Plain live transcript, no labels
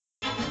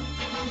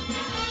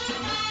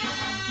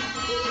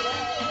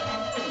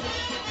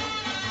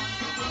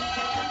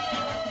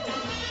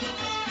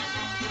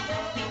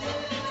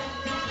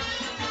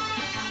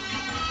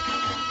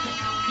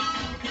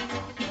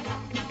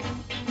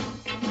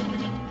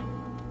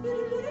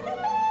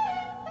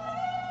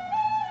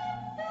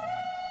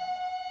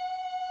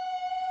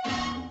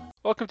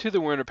Welcome to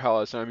the Winter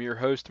Palace. I'm your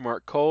host,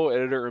 Mark Cole,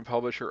 editor and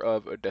publisher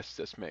of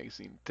Odysseus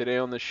Magazine. Today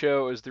on the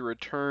show is the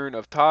return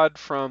of Todd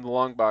from the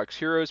Longbox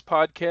Heroes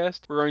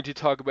podcast. We're going to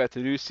talk about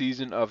the new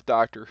season of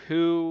Doctor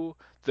Who,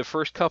 the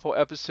first couple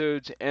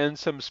episodes, and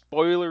some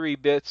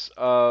spoilery bits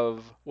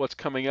of what's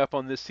coming up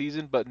on this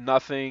season, but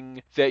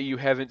nothing that you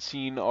haven't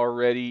seen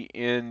already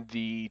in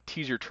the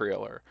teaser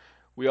trailer.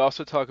 We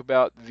also talk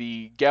about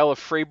the Gala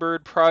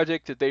Freybird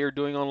project that they are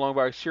doing on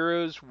Longbox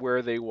Heroes,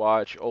 where they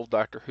watch old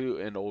Doctor Who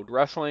and old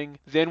wrestling.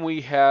 Then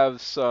we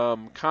have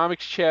some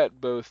comics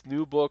chat, both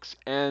new books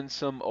and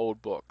some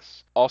old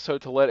books. Also,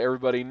 to let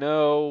everybody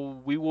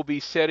know, we will be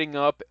setting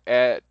up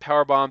at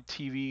Powerbomb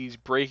TV's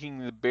Breaking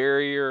the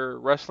Barrier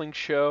wrestling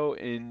show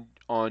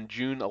on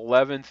June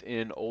 11th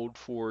in Old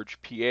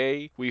Forge,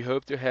 PA. We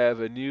hope to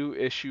have a new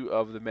issue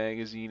of the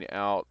magazine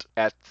out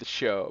at the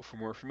show. For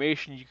more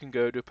information, you can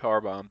go to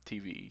Powerbomb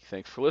TV.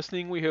 Thanks for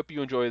listening. We hope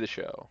you enjoy the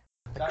show.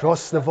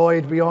 Across the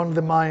void beyond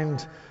the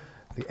mind,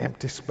 the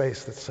empty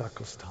space that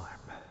circles time,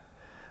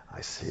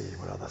 I see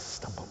where others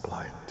stumble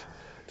blind.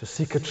 To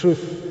seek a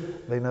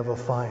truth they never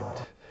find.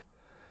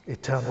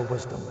 Eternal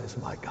wisdom is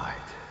my guide.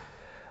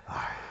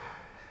 I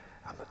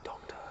am the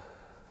Doctor.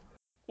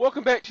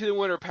 Welcome back to the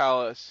Winter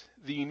Palace.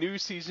 The new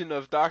season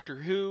of Doctor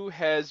Who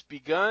has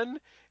begun,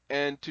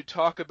 and to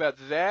talk about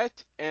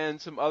that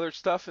and some other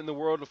stuff in the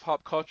world of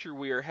pop culture,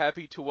 we are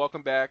happy to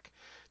welcome back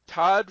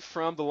Todd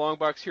from the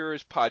Longbox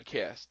Heroes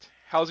podcast.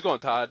 How's it going,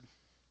 Todd?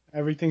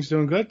 Everything's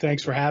doing good.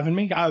 Thanks for having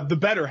me. The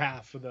better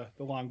half of the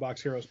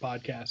Longbox Heroes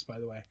podcast, by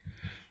the way.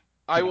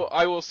 I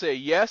will say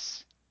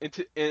yes,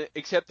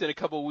 except in a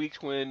couple of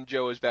weeks when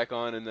Joe is back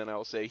on, and then I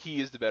will say he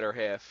is the better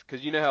half,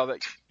 because you know how that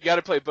you got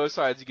to play both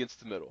sides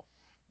against the middle.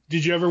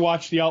 Did you ever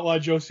watch The Outlaw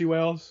Josie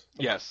Wales?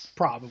 Yes.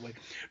 Probably.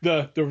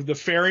 The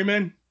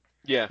ferryman?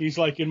 Yeah. He's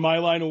like, in my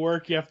line of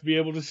work, you have to be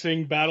able to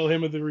sing Battle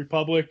Hymn of the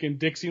Republic and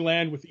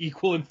Dixieland with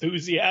equal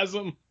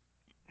enthusiasm.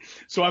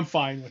 So I'm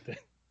fine with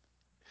it.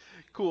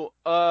 Cool.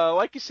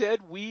 Like you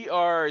said, we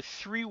are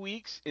 3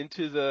 weeks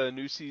into the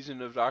new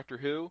season of Doctor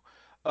Who.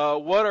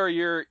 What are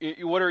your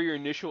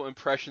initial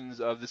impressions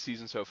of the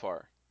season so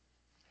far?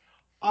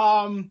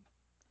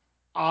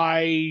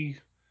 I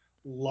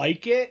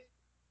like it,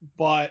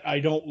 but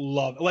I don't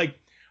love it. Like,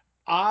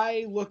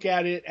 I look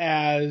at it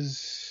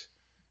as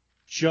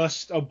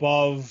just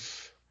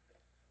above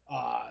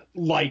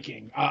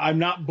liking. I'm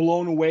not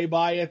blown away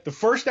by it. The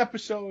first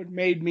episode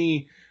made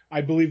me,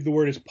 I believe the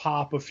word is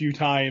pop a few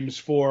times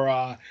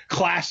for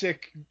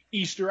classic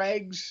Easter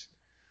eggs.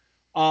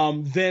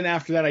 Then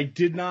after that, I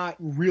did not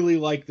really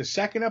like the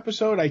second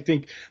episode. I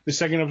think the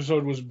second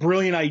episode was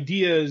brilliant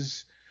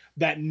ideas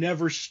that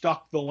never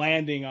stuck the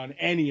landing on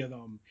any of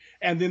them.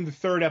 And then the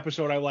third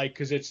episode I like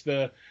because it's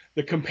the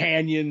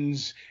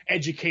companion's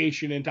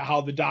education into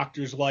how the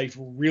Doctor's life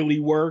really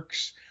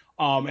works.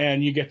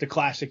 And you get the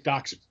classic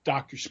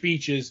Doctor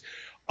speeches.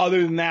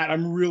 Other than that,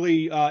 I'm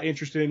really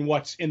interested in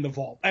what's in the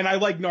vault. And I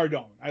like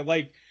Nardone.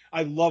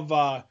 I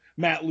love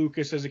Matt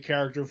Lucas as a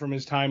character from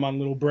his time on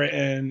Little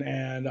Britain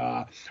and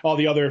all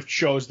the other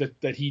shows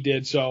that he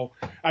did. So,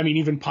 I mean,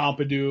 even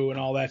Pompidou and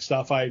all that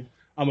stuff, I'm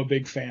a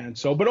big fan.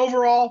 So, but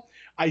overall,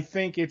 I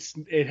think it's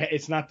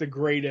not the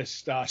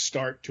greatest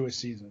start to a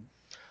season.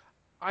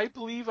 I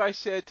believe I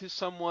said to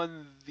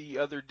someone the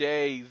other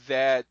day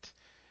that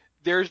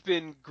there's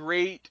been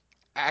great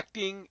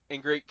acting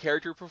and great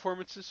character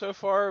performances so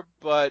far,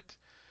 but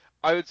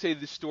I would say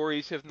the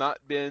stories have not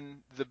been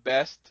the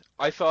best.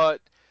 I thought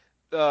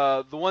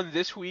the one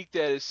this week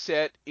that is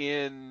set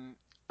in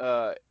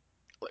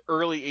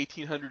early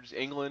 1800s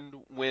England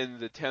when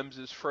the Thames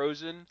is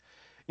frozen,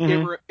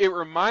 it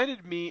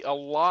reminded me a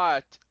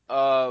lot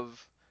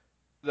of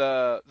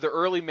the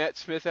early Matt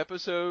Smith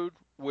episode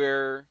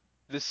where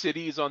the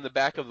city is on the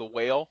back of the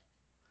whale.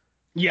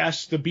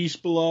 Yes, The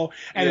Beast Below.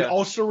 And It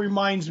also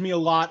reminds me a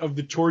lot of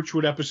the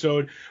Torchwood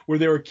episode where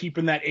they were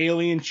keeping that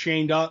alien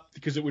chained up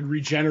because it would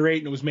regenerate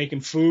and it was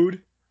making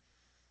food.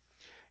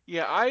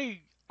 Yeah, I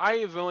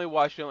have only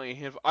watched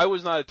I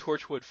was not a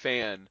Torchwood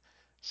fan,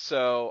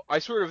 so I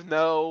sort of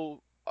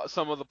know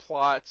some of the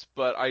plots,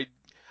 but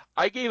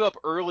I gave up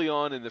early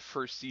on in the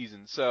first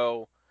season,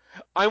 so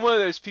I'm one of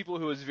those people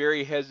who was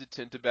very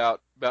hesitant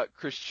about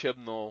Chris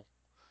Chibnall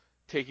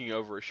taking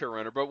over as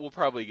showrunner, but we'll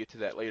probably get to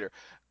that later.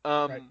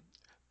 Right.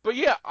 But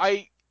yeah,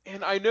 I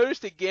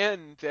noticed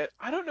again that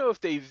I don't know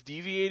if they've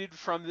deviated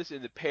from this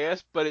in the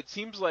past, but it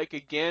seems like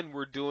again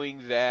we're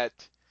doing that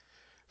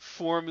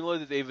formula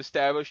that they've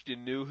established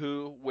in New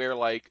Who, where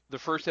like the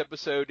first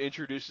episode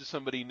introduces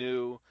somebody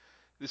new,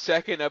 the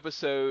second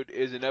episode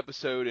is an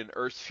episode in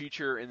Earth's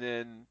future, and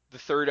then the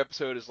third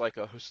episode is like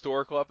a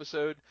historical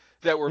episode.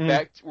 That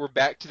we're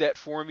back to that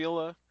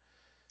formula.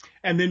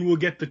 And then we'll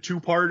get the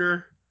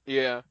two-parter.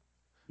 Yeah.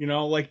 You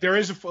know, like there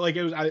is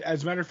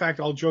as a matter of fact,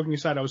 all joking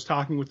aside, I was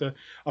talking with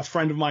a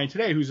friend of mine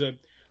today who's a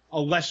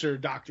lesser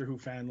Doctor Who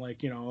fan,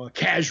 like, you know, a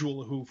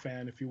casual Who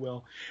fan, if you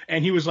will.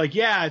 And he was like,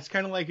 yeah, it's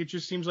kind of like, it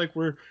just seems like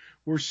we're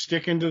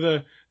sticking to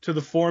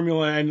the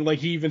formula. And like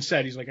he even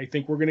said, he's like, I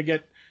think we're going to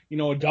get, you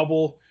know, a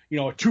double, you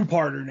know, a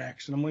two-parter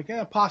next. And I'm like,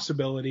 yeah,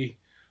 possibility.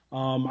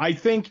 I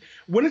think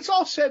when it's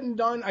all said and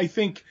done, I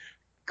think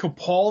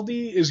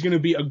Capaldi is going to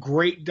be a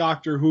great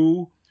Doctor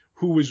Who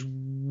was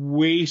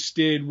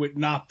wasted with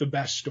not the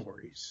best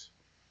stories.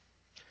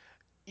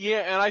 Yeah,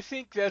 and I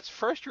think that's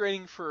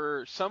frustrating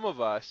for some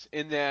of us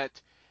in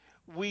that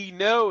we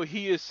know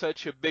he is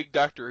such a big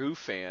Doctor Who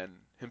fan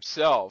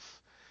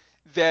himself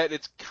that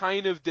it's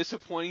kind of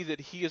disappointing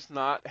that he has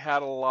not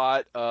had a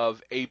lot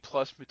of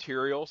A-plus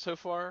material so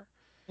far.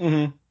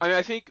 Mm-hmm. I mean,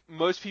 I think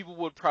most people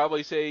would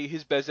probably say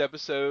his best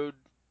episode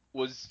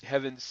was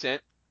Heaven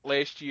Sent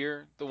last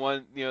year. The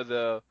one,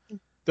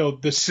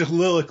 The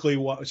soliloquy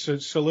one,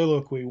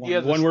 yeah,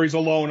 the one where he's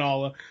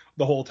alone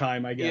the whole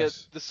time, I yeah,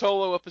 guess. the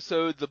solo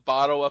episode, the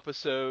bottle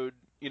episode,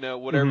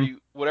 whatever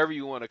Mm-hmm.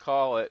 you want to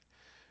call it.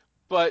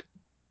 But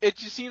it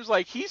just seems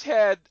like he's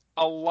had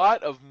a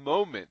lot of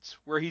moments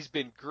where he's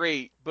been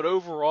great, but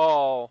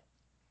overall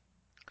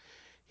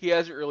he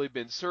hasn't really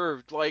been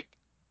served. Like,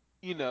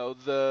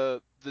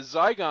 the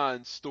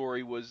Zygon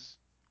story was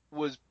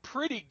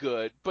pretty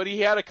good, but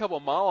he had a couple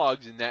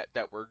monologues in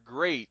that were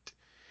great.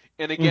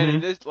 And again,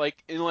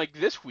 Mm-hmm.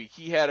 in this week,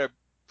 he had a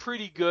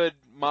pretty good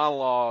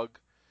monologue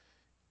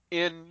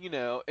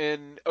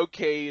in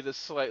okay, the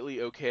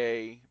slightly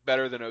okay,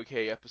 better than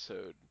okay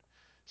episode.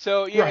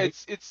 So yeah,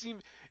 Right.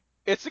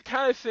 it's the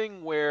kind of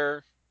thing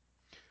where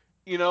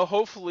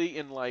hopefully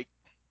in like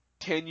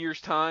 10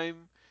 years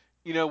time,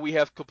 we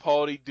have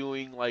Capaldi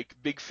doing like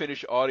Big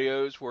Finish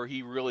audios where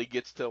he really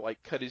gets to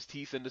like cut his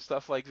teeth into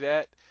stuff like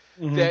that.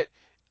 Mm-hmm. That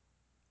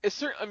it's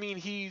certain. I mean,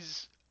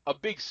 he's a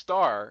big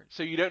star,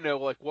 so you don't know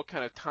like what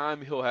kind of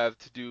time he'll have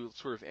to do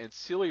sort of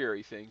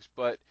ancillary things,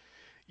 but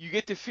you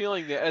get the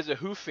feeling that as a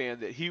Who fan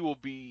that he'll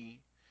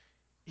be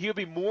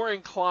more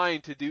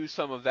inclined to do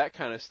some of that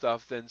kind of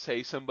stuff than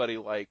say somebody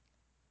like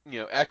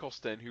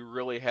Eccleston, who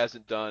really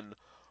hasn't done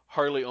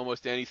hardly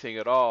almost anything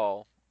at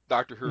all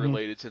Doctor Who Mm-hmm.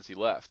 related since he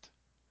left.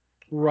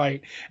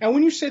 Right. And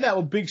when you say that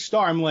with big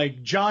star, I'm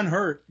like John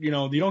Hurt. You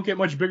don't get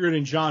much bigger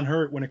than John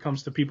Hurt when it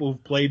comes to people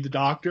who've played the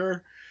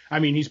Doctor. I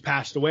mean, he's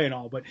passed away and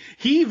all, but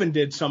he even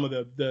did some of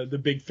the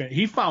big thing.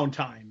 He found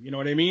time. You know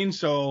what I mean?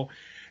 So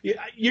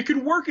you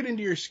can work it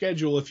into your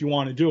schedule if you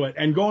want to do it.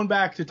 And going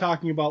back to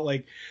talking about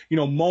like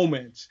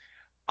moments,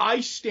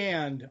 I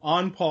stand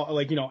on par,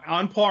 like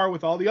on par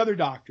with all the other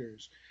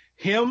Doctors.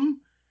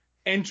 Him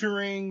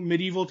entering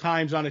medieval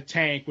times on a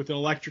tank with an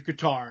electric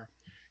guitar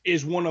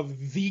is one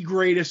of the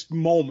greatest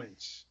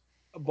moments.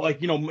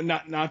 Like,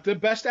 not the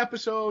best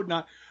episode,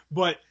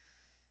 but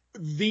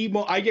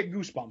I get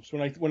goosebumps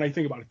when I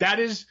think about it. That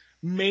is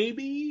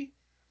maybe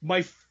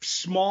my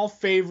small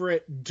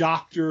favorite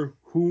Doctor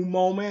Who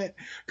moment,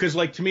 because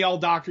like to me, all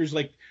Doctors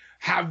like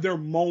have their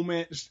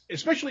moment,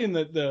 especially in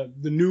the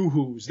new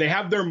Who's. They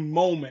have their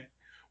moment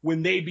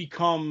when they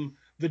become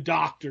the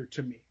Doctor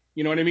to me.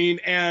 You know what I mean?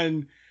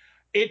 And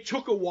it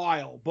took a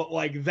while, but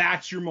like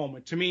that's your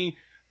moment to me.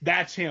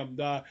 That's him.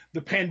 The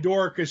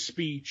Pandorica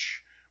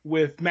speech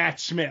with Matt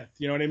Smith.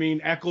 You know what I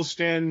mean?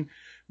 Eccleston,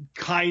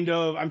 kind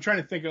of. I'm trying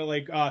to think of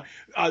like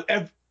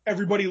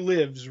Everybody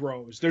Lives,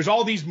 Rose. There's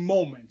all these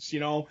moments,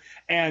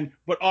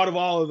 but out of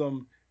all of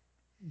them,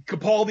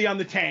 Capaldi on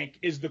the tank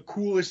is the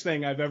coolest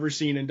thing I've ever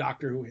seen in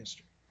Doctor Who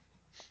history.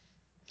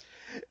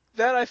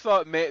 That I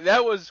thought, man,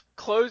 that was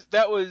close.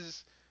 That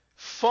was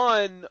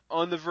fun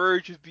on the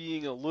verge of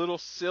being a little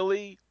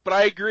silly, but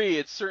I agree.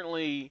 It's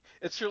certainly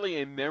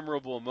a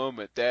memorable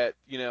moment that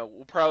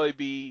will probably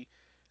be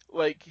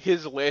like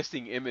his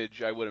lasting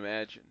image, I would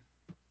imagine.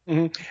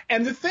 Mm-hmm.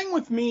 And the thing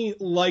with me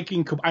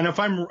liking, and if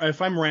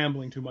I'm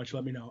rambling too much,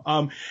 let me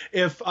know.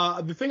 If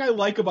the thing I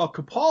like about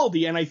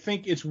Capaldi, and I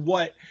think it's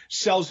what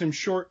sells him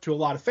short to a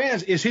lot of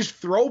fans, is his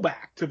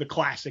throwback to the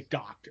classic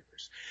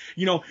Doctors.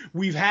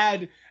 We've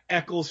had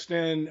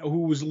Eccleston, who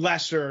was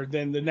lesser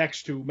than the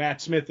next two,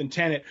 Matt Smith and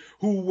Tennant,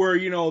 who were,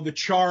 the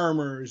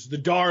charmers, the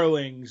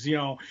darlings,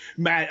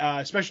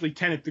 Matt, especially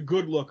Tennant, the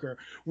good looker,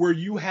 where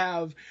you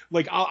have,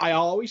 like, I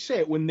always say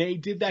it, when they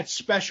did that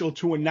special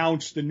to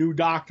announce the new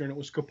Doctor, and it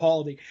was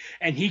Capaldi,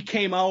 and he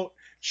came out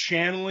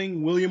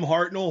channeling William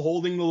Hartnell,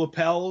 holding the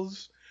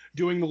lapels,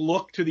 doing the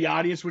look to the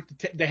audience with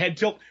the head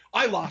tilt.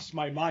 I lost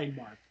my mind,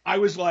 Mark. I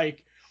was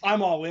like,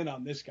 I'm all in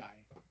on this guy.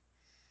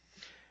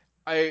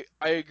 I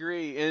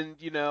agree, and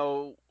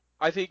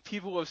I think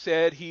people have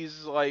said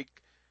he's like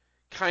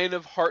kind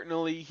of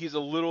Hartnelly. He's a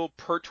little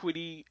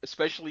Pertwee,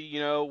 especially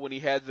when he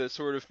had the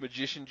sort of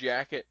magician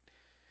jacket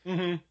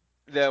Mm-hmm.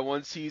 that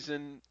one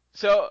season.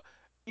 So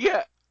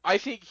yeah, I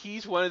think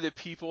he's one of the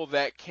people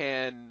that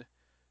can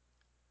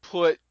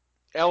put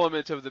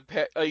elements of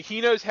like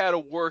he knows how to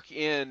work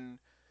in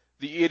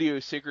the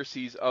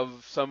idiosyncrasies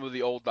of some of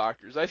the old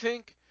Doctors. I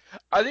think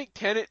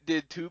Tennant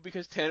did too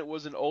because Tennant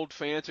was an old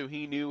fan, so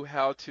he knew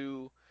how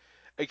to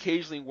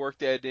occasionally work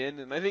that in,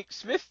 and I think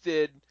Smith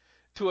did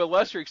to a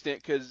lesser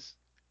extent because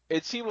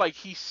it seemed like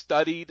he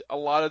studied a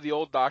lot of the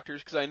old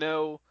Doctors. Because I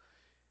know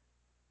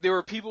there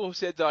were people who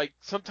said that, like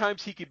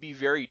sometimes he could be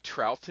very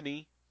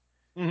Troughtony,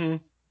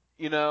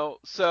 Mm-hmm.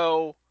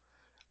 So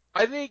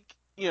I think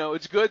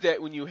it's good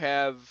that when you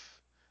have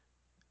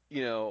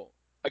you know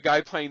a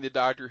guy playing the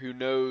Doctor who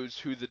knows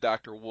who the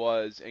Doctor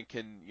was and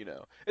can,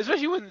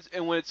 especially when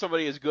it's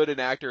somebody as good an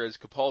actor as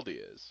Capaldi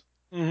is.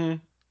 Mm-hmm.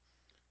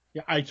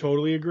 Yeah, I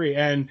totally agree,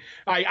 and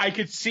I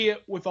could see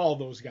it with all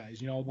those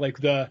guys. Like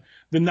the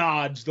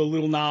nods, the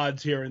little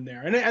nods here and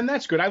there, and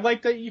that's good. I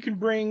like that you can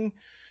bring,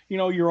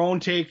 your own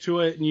take to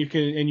it, and you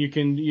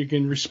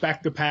can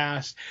respect the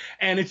past,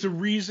 and it's a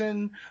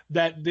reason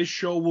that this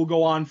show will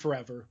go on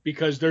forever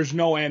because there's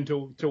no end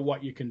to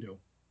what you can do.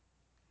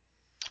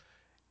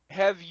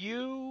 Have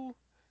you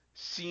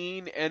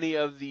seen any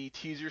of the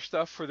teaser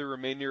stuff for the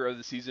remainder of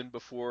the season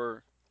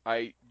before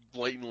I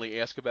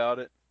blatantly ask about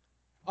it?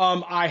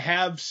 I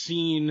have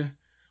seen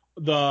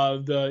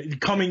the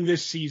coming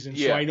this season,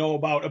 so I know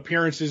about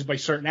appearances by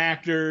certain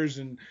actors,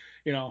 and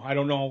I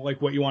don't know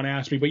like what you want to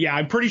ask me, but yeah,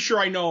 I'm pretty sure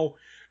I know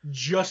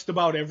just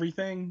about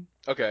everything.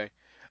 Okay.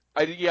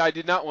 I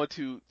did not want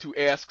to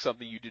ask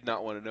something you did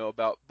not want to know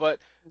about,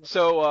 but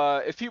so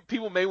if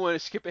people may want to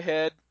skip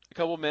ahead a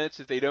couple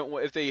minutes if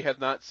they have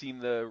not seen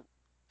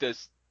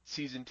this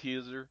season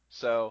teaser.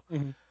 So,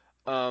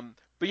 but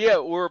yeah,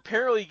 we're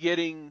apparently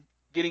getting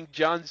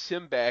John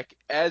Sim back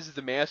as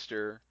the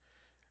Master,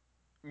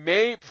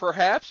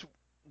 perhaps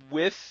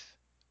with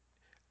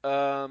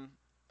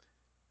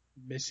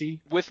Missy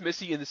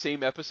in the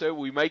same episode.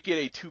 We might get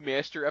a two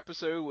Master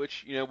episode,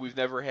 which we've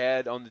never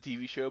had on the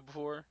TV show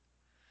before.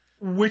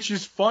 Which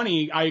is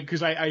funny,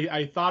 because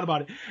I thought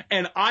about it,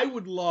 and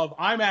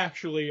I'm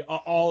actually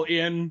all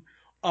in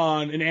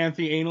on an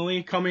Anthony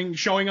Ainley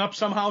showing up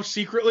somehow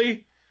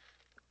secretly.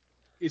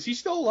 Is he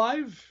still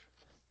alive?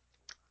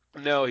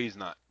 No, he's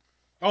not.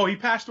 Oh, he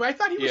passed away. I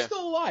thought he was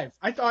still alive.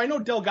 I know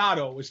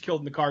Delgado was killed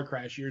in the car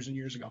crash years and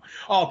years ago.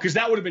 Oh, because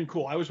that would have been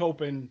cool. I was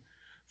hoping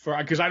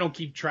because I don't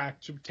keep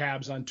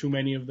tabs on too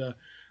many of the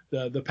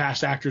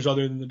past actors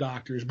other than the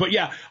Doctors. But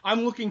yeah,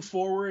 I'm looking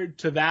forward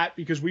to that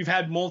because we've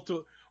had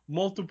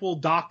multiple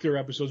Doctor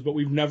episodes, but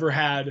we've never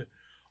had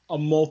a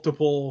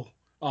multiple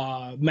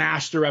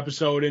Master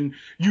episode, and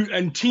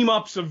team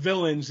ups of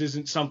villains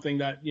isn't something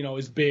that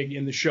is big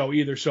in the show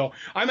either. So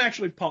I'm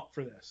actually pumped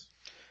for this.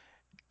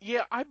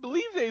 Yeah, I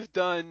believe they've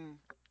done.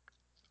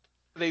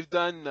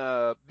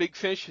 Big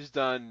Fish has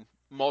done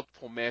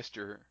multiple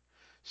Master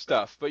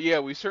stuff, but yeah,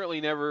 we've certainly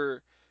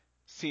never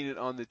seen it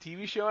on the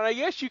TV show. And I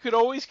guess you could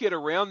always get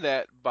around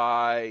that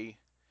by,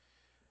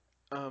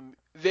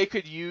 they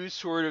could use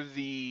sort of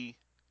the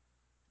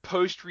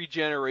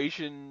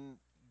post-regeneration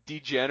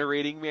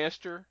degenerating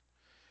Master.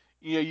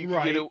 You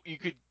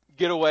could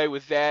get away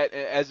with that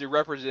as a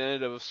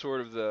representative of sort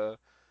of the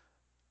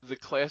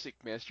classic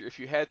Master if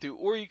you had to,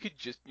 or you could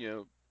just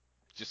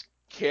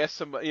cast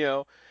somebody.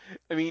 I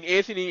mean,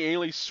 Anthony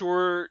Ainley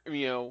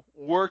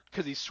worked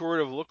because he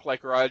sort of looked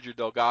like Roger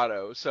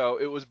Delgado, so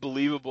it was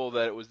believable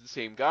that it was the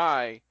same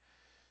guy.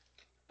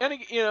 And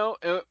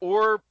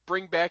or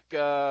bring back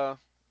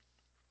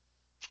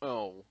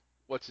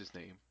what's his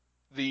name?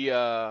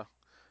 The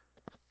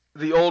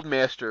old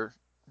Master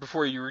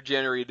before you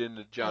regenerated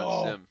into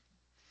John Sim.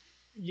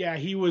 Yeah,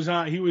 he was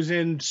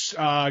in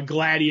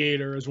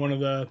Gladiator as one of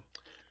the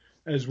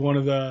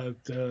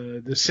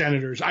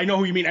senators. I know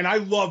who you mean, and I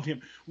loved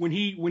him when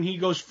he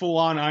goes full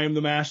on. I am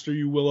the Master,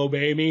 you will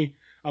obey me.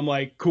 I'm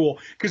like, cool,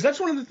 because that's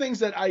one of the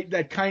things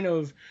that kind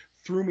of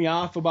threw me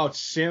off about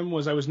Sim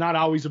was I was not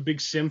always a big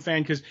Sim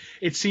fan because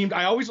it seemed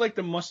I always liked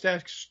the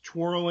mustache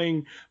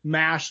twirling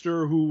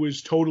Master who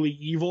was totally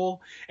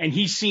evil, and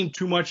he seemed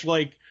too much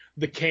like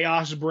the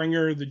Chaos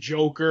Bringer, the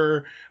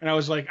Joker, and I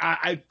was like,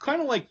 I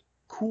kind of like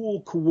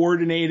cool,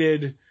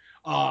 coordinated,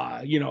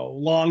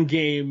 long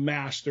game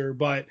Master,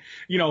 but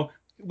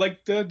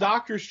like the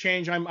Doctor's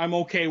change, I'm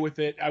okay with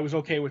it. I was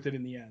okay with it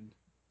in the end.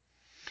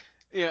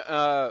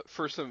 Yeah.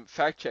 For some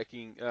fact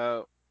checking,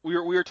 we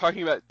were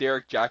talking about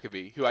Derek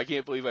Jacobi, who I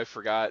can't believe I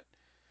forgot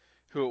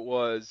who it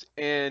was,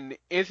 and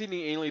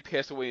Anthony Ainley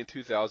passed away in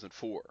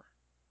 2004.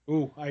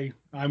 Ooh,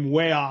 I'm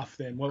way off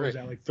then. What was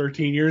that, like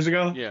 13 years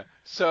ago? Yeah.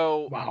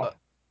 So, wow.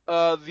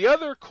 The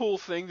other cool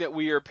thing that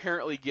we are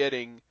apparently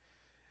getting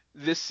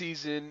this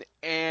season,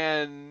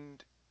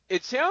 and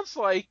it sounds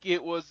like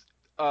it was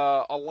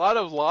a lot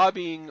of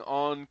lobbying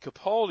on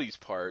Capaldi's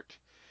part,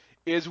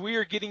 is we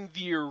are getting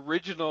the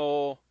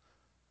original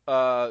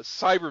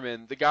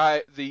Cyberman,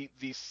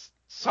 the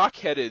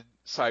sock-headed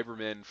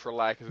Cyberman, for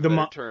lack of a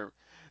better term.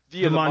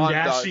 The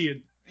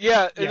Mondasian.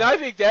 Yeah, and I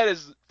think that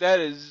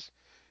is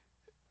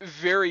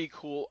very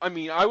cool. I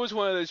mean, I was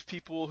one of those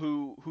people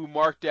who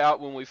marked out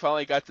when we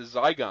finally got the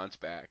Zygons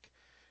back.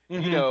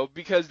 Mm-hmm.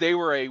 Because they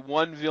were a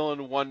one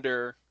villain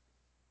wonder,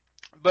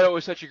 but it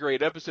was such a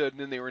great episode,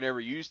 and then they were never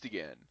used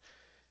again.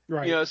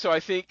 Right. So I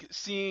think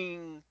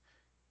seeing,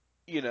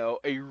 a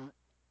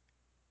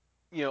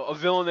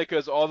villain that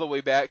goes all the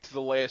way back to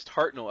the last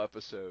Hartnell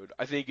episode,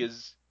 I think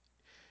is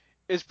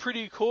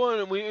pretty cool.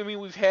 And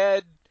we've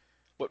had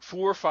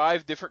 4 or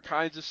 5 different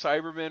kinds of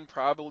Cybermen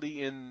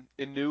probably in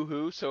New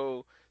Who,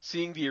 so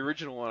seeing the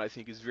original one I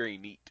think is very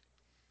neat.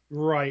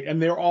 Right, and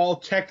they're all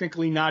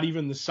technically not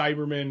even the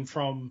Cybermen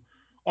from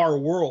our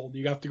world.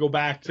 You have to go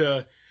back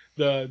to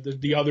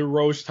the other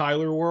Rose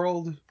Tyler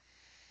world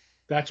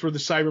That's where the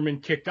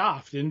Cybermen kicked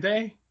off, didn't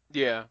they?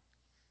 Yeah.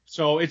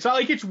 So it's not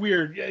like it's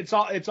weird. It's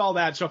all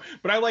that. So,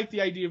 but I like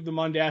the idea of the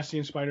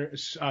Mondasian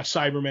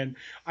Cybermen.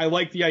 I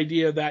like the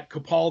idea that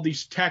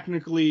Capaldi's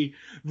technically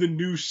the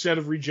new set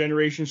of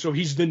regeneration. So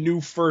he's the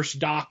new first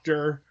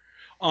Doctor.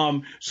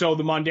 So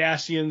the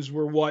Mondasians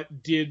were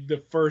what did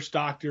the first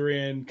Doctor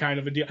in, kind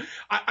of a deal.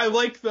 I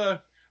like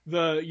the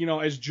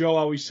as Joe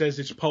always says,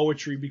 it's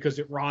poetry because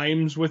it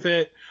rhymes with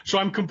it. So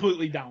I'm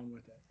completely down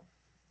with it.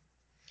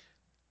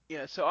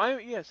 Yeah. So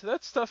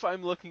that's stuff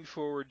I'm looking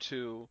forward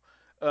to.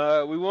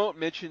 We won't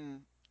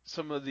mention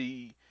some of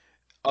the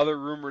other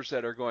rumors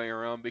that are going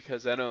around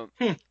because I don't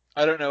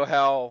know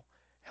how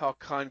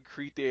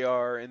concrete they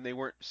are, and they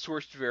weren't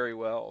sourced very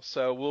well.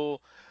 So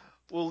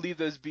we'll leave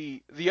those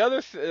be. The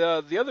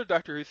other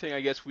Doctor Who thing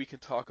I guess we can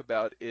talk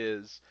about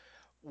is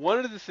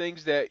one of the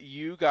things that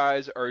you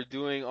guys are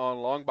doing on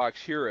Longbox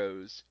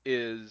Heroes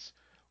is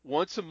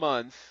once a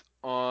month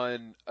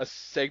on a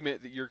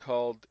segment that you're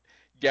called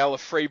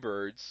Gallifrey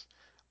Birds.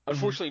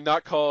 Unfortunately,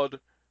 not called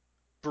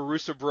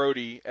Barusa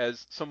Brody,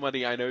 as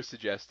somebody I know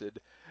suggested.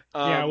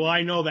 Yeah, well,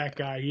 I know that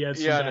guy. He has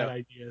some bad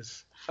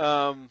ideas.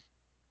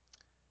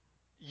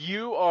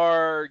 You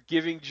are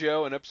giving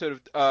Joe an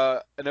episode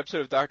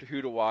of Doctor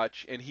Who to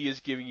watch, and he is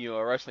giving you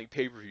a wrestling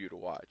pay-per-view to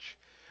watch.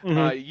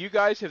 You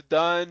guys have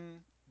done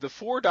the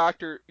 4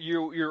 Doctor.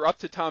 You're up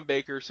to Tom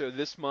Baker, so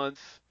this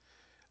month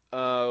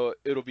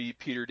it'll be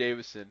Peter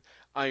Davison.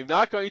 I'm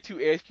not going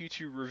to ask you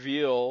to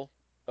reveal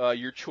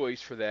your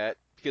choice for that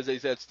because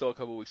that's still a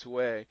couple weeks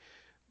away.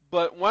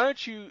 But why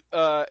don't you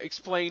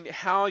explain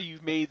how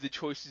you've made the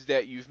choices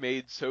that you've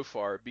made so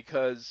far?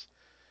 Because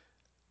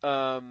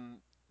there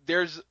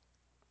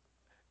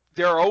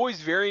are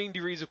always varying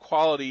degrees of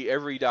quality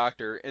every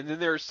Doctor, and then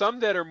there are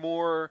some that are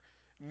more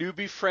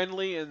newbie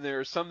friendly, and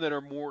there are some that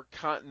are more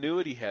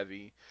continuity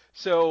heavy.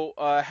 So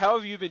how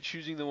have you been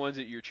choosing the ones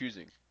that you're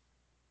choosing?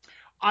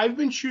 I've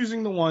been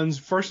choosing the ones,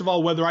 first of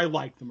all, whether I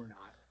like them or not.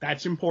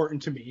 That's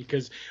important to me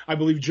because I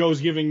believe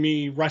Joe's giving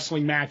me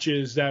wrestling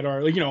matches that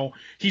are,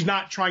 he's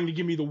not trying to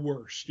give me the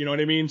worst. You know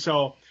what I mean?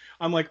 So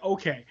I'm like,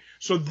 okay.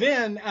 So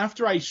then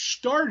after I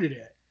started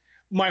it,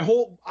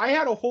 I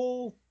had a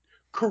whole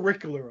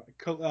curricular.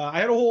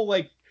 I had a whole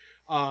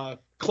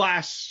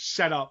class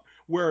set up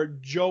where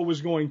Joe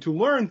was going to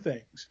learn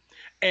things,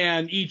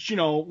 and each,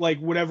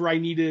 whatever I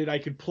needed, I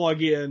could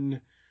plug in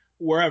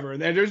wherever.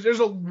 And I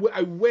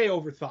way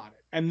overthought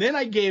it. And then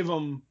I gave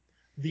him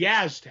the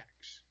Aztecs.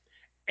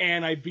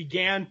 And I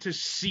began to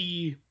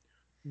see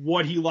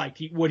what he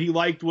liked. What he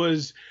liked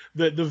was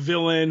the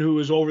villain who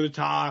was over the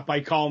top.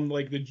 I call him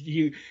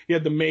he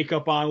had the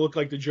makeup on, looked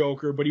like the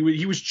Joker, but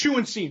he was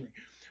chewing scenery.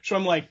 So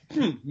I'm like,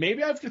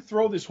 maybe I have to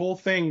throw this whole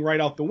thing right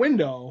out the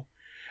window.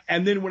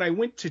 And then when I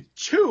went to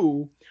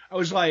 2, I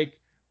was like,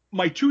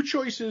 my 2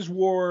 choices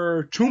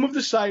were Tomb of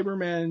the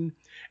Cybermen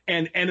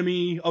and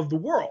Enemy of the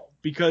World,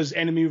 because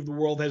Enemy of the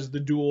World has the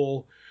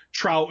dual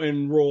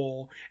Troughton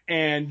role,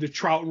 and the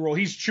Troughton role,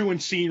 he's chewing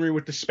scenery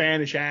with the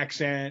Spanish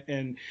accent,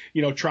 and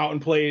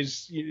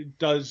Troughton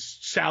does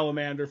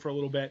Salamander for a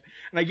little bit,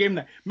 and I gave him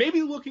that.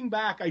 Maybe looking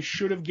back, I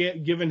should have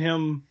given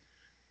him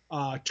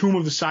Tomb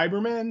of the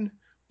Cybermen,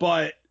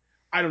 but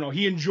I don't know.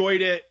 He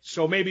enjoyed it,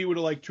 so maybe he would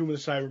have liked Tomb of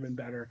the Cybermen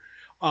better.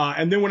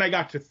 And then when I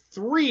got to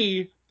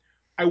 3,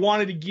 I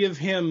wanted to give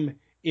him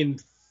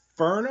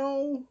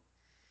Inferno,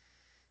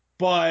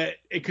 but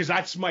because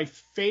that's my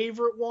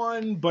favorite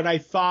one, but I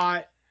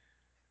thought,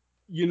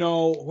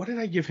 what did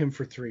I give him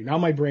for 3? Now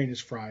my brain is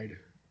fried.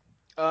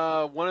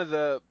 One of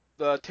the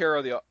Terror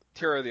of the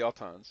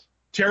Autons.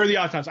 Terror of the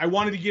Autons. I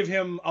wanted to give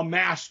him a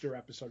Master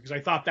episode because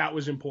I thought that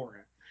was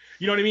important.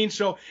 You know what I mean?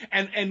 So,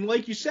 and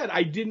like you said,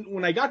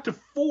 when I got to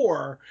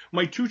 4,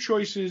 my 3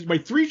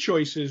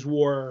 choices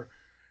were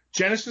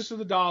Genesis of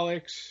the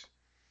Daleks,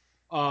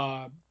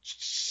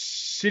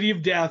 City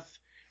of Death,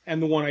 and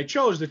the one I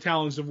chose, The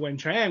Talons of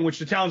Wen-Chiang, which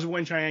The Talons of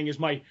Wen-Chiang is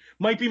might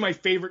be my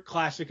favorite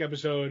classic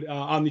episode.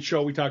 On the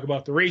show, we talk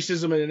about the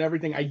racism and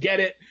everything. I get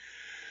it,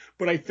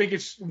 but I think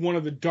it's one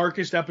of the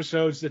darkest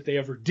episodes that they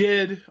ever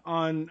did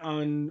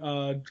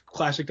on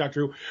classic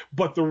Doctor Who.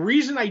 But the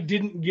reason I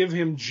didn't give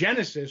him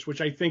Genesis, which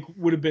I think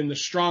would have been the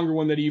stronger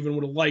one that he even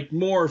would have liked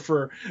more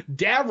for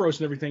Davros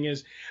and everything,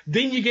 is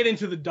then you get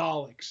into the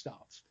Dalek stuff.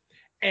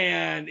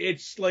 And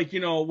it's like, you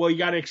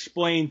got to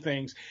explain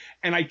things.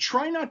 And I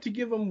try not to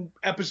give them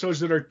episodes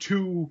that are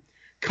too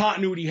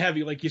continuity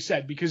heavy, like you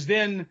said, because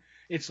then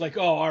it's like,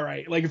 oh, all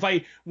right. Like if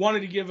I wanted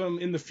to give them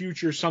in the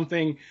future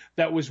something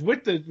that was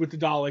with the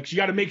Daleks, you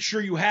got to make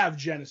sure you have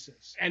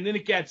Genesis. And then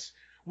it gets,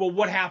 well,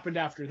 what happened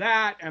after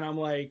that? And I'm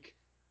like,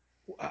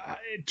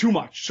 too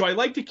much. So I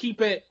like to keep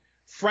it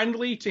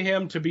friendly to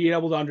him to be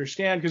able to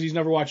understand because he's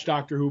never watched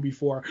Doctor Who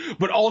before,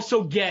 but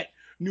also get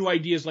new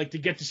ideas, like to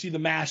get to see the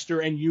Master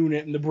and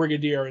Unit and the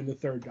Brigadier and the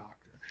Third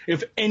Doctor.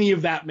 If any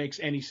of that makes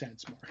any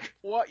sense, Mark.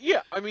 Well,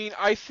 yeah, I mean,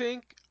 I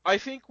think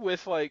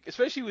with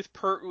especially with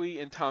Pertwee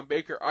and Tom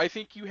Baker, I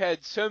think you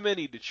had so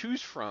many to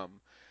choose from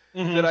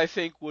that I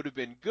think would have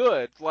been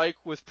good. Like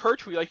with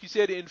Pertwee, like you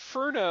said,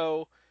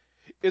 Inferno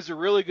is a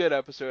really good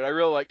episode. I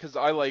really like because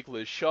I like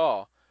Liz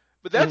Shaw,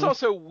 But that's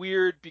also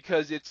weird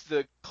because it's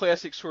the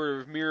classic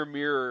sort of mirror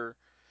mirror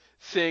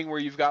thing where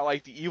you've got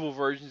like the evil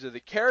versions of the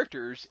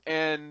characters,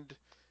 and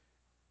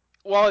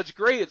while it's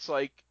great, it's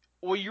like,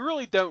 well, you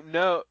really don't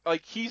know.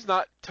 Like, he's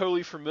not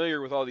totally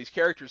familiar with all these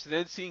characters, and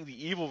then seeing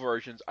the evil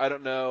versions, I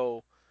don't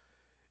know,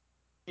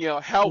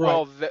 how Right.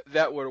 well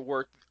that would have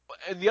worked.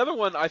 And the other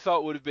one I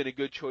thought would have been a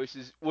good choice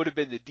would have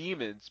been the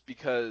demons,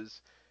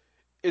 because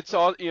it's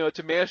all, it's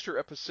a master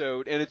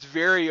episode, and it's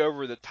very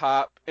over the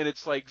top, and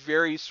it's like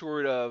very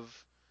sort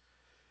of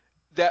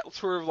that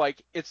sort of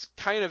like, it's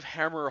kind of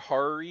Hammer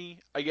horror-y,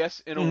 I guess,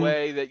 in a Hmm.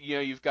 way that,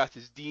 you've got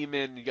this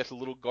demon, you got the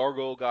little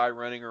gargoyle guy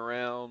running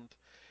around,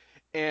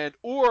 and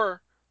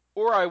or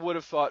I would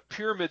have thought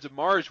Pyramids of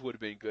Mars would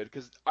have been good,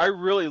 because I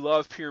really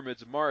love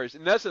Pyramids of Mars,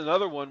 and that's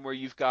another one where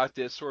you've got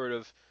this sort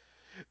of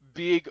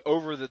big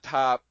over the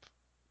top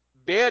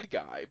bad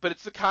guy, but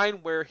it's the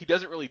kind where he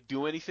doesn't really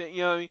do anything.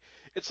 What I mean?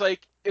 It's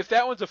like, if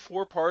that one's a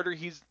four-parter,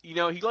 he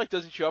like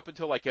doesn't show up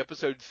until like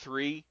episode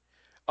 3,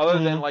 other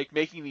than Hmm. like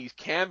making these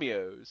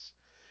cameos,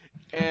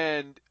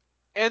 and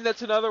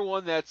that's another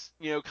one that's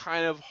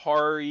kind of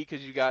horror-y,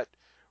 because you got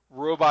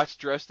robots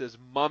dressed as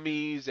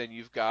mummies, and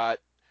you've got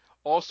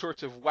all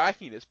sorts of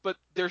wackiness. But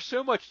there's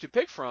so much to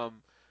pick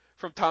from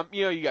Tom.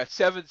 You got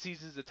 7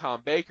 seasons of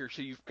Tom Baker,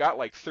 so you've got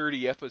like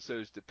 30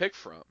 episodes to pick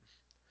from.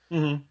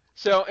 Hmm.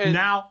 So, and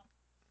Now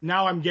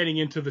I'm getting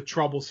into the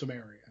troublesome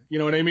area. You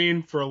know what I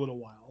mean? For a little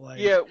while, like.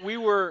 yeah, we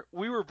were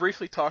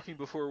briefly talking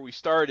before we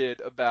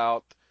started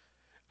about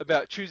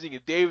choosing a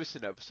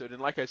Davison episode,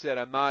 and like I said,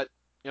 I'm not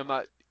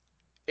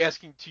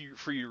asking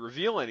for you to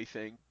reveal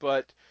anything,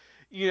 but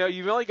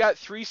you've only got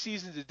 3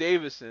 seasons of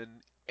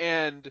Davison,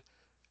 and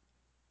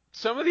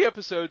some of the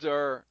episodes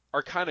are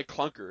kind of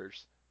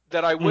clunkers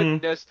that I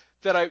wouldn't Hmm.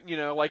 that I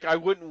like, I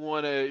wouldn't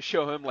want to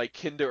show him like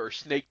Kinda or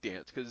Snake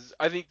Dance, because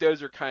I think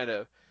those are kind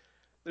of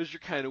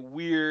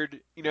weird.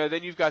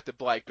 Then you've got the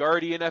Black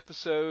Guardian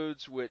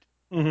episodes, which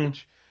Hmm.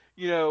 which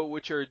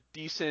which are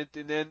decent,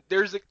 and then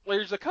there's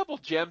a couple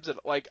gems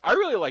that, like, I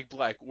really like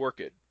Black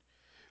Orchid,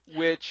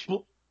 which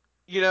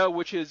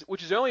which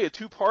is only a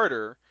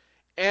two-parter,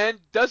 and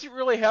doesn't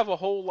really have a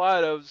whole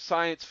lot of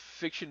science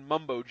fiction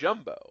mumbo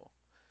jumbo.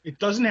 It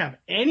doesn't have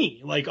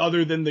any, like,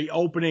 other than the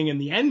opening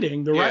and the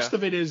ending. The Yeah. rest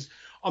of it is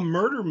a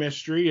murder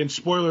mystery. And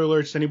spoiler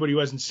alerts to anybody who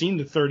hasn't seen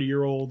the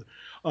 30-year-old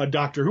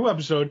Doctor Who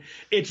episode.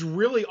 It's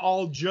really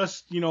all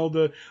just,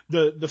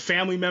 the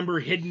family member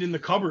hidden in the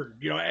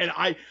cupboard.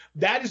 And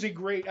that is a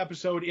great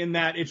episode in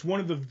that it's one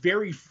of the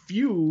very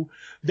few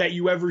that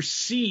you ever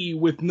see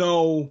with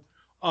no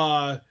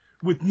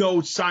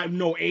sign,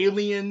 no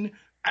alien.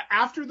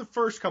 After the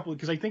first couple,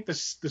 because I think the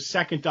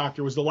second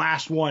Doctor was the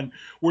last one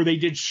where they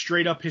did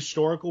straight up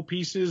historical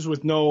pieces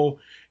with no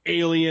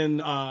alien,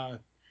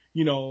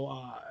 you know,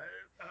 uh,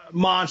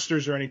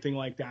 monsters or anything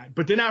like that.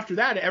 But then after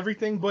that,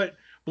 everything but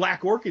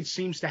Black Orchid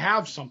seems to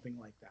have something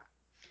like that.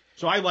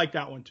 So I like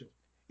that one too.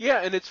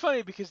 Yeah, and it's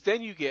funny because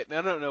then you get, and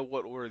I don't know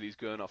what order these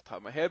go in off the top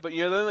of my head, but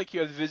then like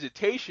you have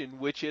Visitation,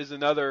 which is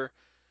another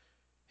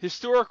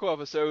historical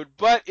episode,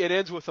 but it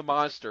ends with a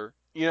monster.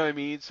 You know what I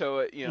mean?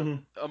 So Hmm.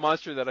 a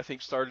monster that I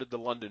think started the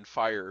London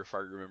Fire, if I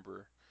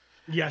remember,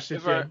 Yes, it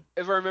if I did.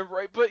 if I remember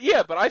right. But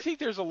yeah, but I think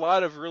there's a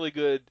lot of really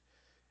good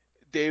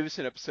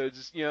Davison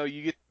episodes.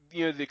 You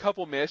get the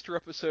couple Master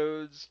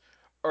episodes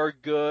are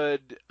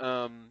good.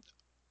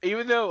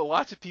 Even though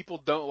lots of people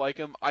don't like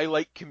him, I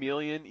like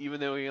Chameleon, even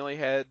though he only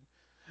had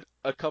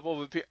a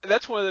couple of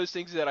that's one of those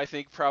things that I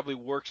think probably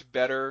works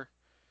better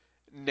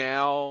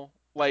now,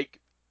 like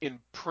in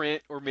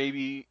print or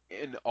maybe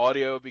in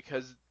audio,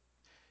 because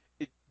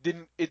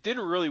it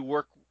didn't really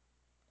work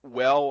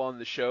well on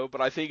the show,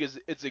 but I think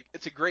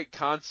it's a great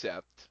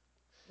concept.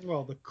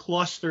 Well, the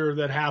cluster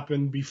that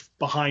happened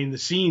behind the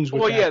scenes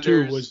with Well, yeah, that too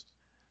there's was.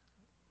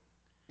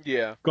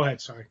 yeah. Go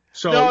ahead, sorry.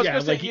 No, So I was yeah,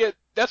 gonna say, like. yeah,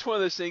 that's one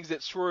of those things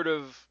that sort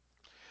of,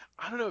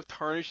 I don't know if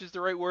tarnish is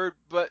the right word,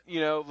 but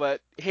that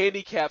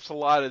handicaps a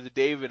lot of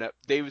the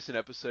Davison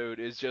episode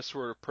is just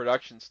sort of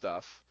production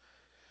stuff.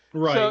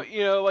 So,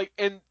 Right. like,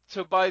 and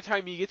so by the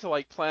time you get to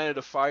like Planet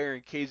of Fire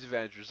and Caves of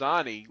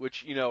Androzani,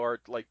 which are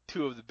like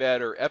two of the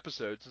better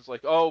episodes, it's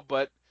like, oh,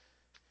 but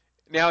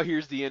now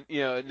here's the end.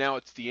 Now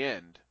it's the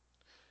end.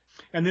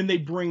 And then they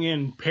bring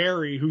in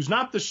Perry, who's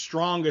not the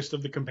strongest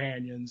of the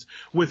companions,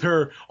 with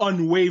her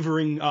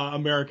unwavering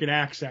American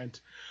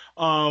accent.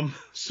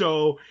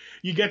 So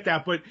you get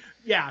that, but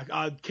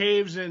yeah,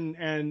 Caves and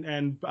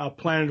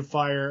Planet of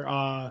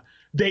Fire,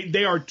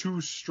 they are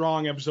two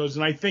strong episodes,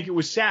 and I think it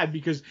was sad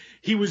because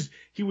he was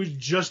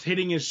just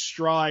hitting his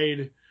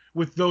stride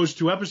with those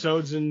two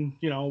episodes, and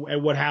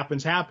and what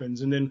happens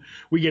happens, and then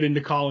we get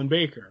into Colin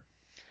Baker.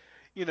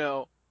 You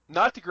know,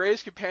 not the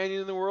greatest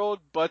companion in the world,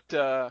 but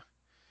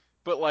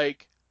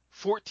like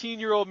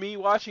 14-year-old me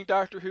watching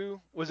Doctor Who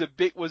was a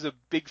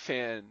big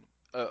fan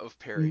of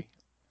Perry.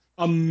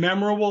 A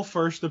memorable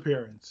first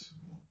appearance.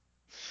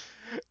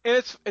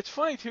 And it's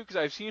funny too, because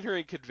I've seen her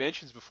in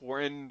conventions before,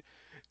 and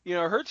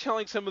her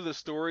telling some of the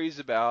stories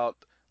about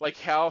like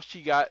how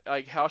she got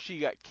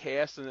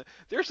cast, and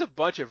there's a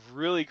bunch of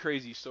really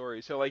crazy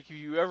stories. So like, if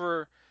you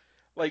ever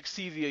like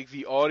see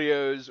the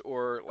audios,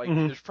 or like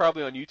Hmm. there's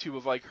probably on YouTube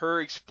of like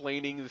her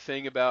explaining the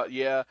thing about,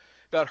 yeah,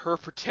 about her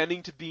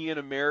pretending to be an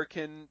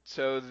American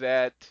so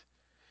that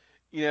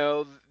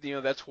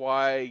that's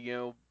why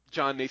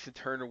John Nathan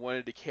Turner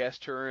wanted to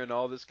cast her and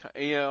all this kind,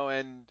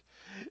 and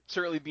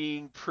certainly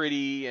being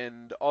pretty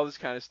and all this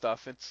kind of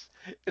stuff.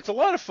 It's a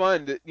lot of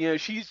fun that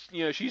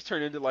she's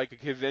turned into like a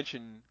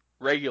convention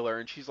regular,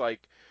 and she's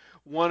like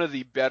one of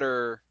the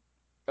better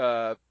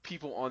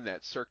people on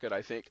that circuit.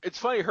 I think it's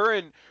funny. Her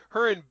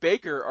and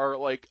Baker are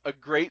like a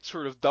great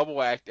sort of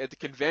double act at the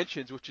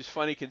conventions, which is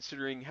funny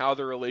considering how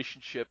their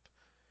relationship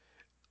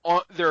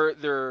on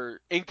their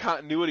in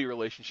continuity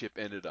relationship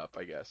ended up,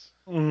 I guess.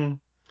 Hmm.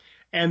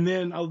 And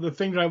then the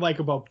thing that I like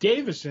about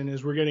Davison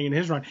is we're getting in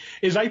his run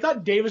is I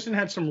thought Davison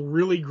had some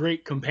really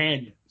great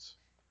companions.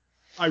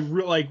 I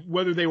really like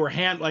whether they were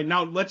like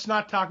now let's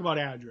not talk about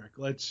Adric.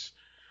 Let's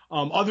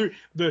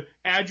the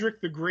Adric,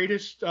 the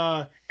greatest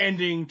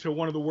ending to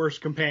one of the worst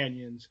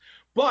companions.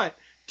 But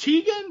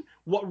Tegan,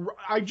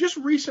 I just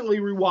recently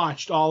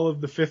rewatched all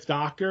of the Fifth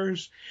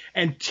Doctors,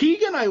 and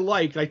Tegan I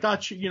liked. I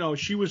thought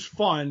she was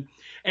fun,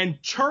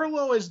 and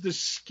Charlo as the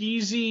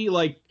skeezy,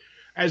 like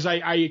as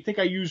I think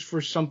I used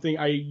for something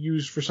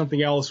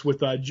else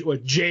with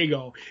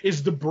Jago,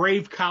 is the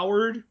brave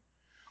coward.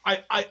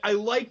 I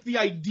like the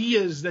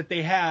ideas that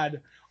they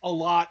had a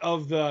lot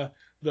of the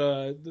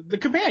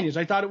companions.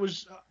 I thought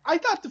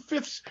the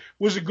fifth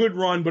was a good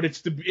run, but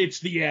it's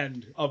the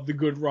end of the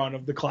good run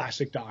of the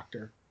classic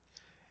Doctor.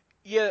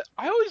 Yeah,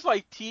 I always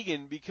liked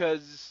Tegan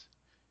because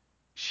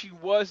she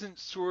wasn't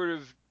sort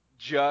of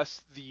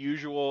just the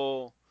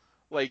usual,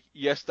 like,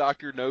 yes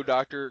doctor, no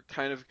doctor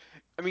kind of.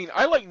 I mean,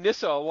 I like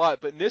Nyssa a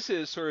lot, but Nyssa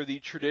is sort of the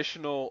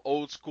traditional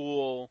old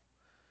school,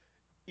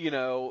 you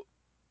know,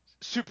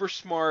 super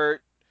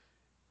smart,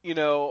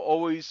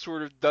 always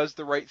sort of does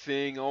the right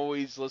thing,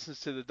 always listens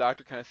to the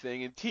doctor kind of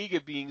thing. And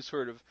Tiga being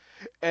sort of,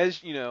 as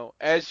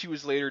she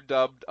was later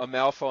dubbed, a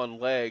mouth on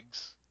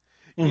legs.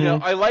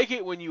 Mm-hmm. I like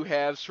it when you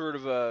have sort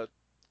of a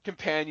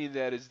companion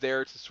that is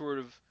there to sort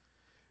of,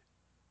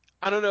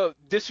 I don't know,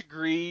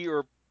 disagree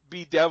or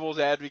be devil's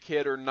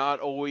advocate or not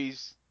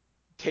always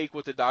take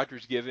what the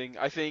doctor's giving.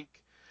 I think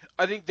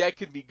that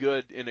could be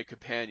good in a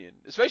companion,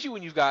 especially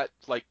when you've got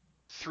like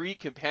three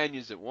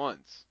companions at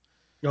once.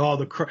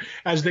 Oh,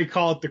 as they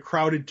call it, the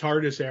crowded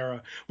TARDIS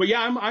era. But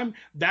yeah,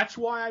 That's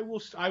why I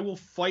will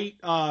fight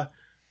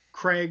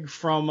Craig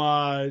from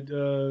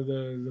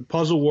the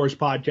Puzzle Wars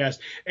podcast,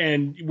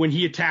 and when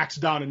he attacks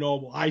Donna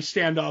Noble, I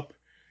stand up,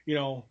 you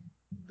know,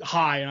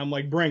 high, and I'm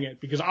like, bring it,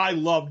 because I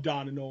love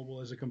Donna Noble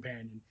as a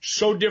companion.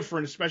 So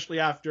different, especially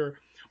after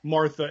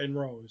Martha and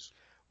Rose.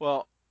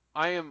 Well,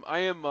 I am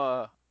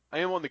on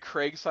the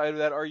Craig side of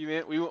that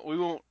argument. We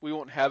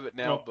won't have it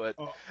now, Oh, but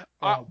oh,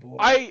 I oh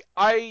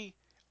boy.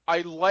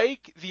 I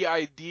like the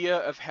idea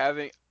of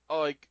having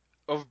like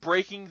of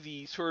breaking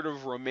the sort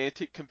of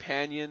romantic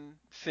companion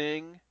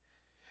thing.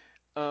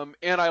 And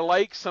I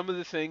like some of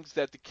the things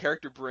that the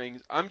character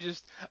brings.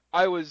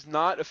 I was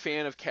not a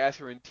fan of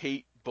Catherine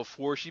Tate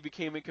before she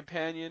became a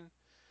companion,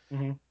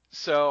 Hmm.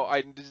 so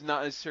I did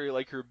not necessarily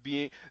like her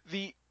being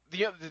the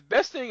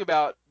best thing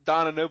about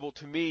Donna Noble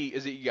to me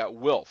is that you got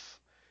Wilf.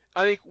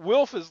 I think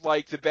Wilf is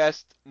like the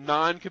best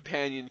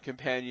non-companion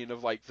companion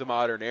of like the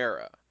modern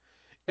era.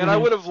 And I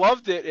Hmm. would have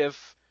loved it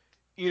if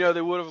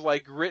they would have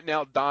like written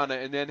out Donna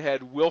and then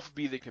had Wilf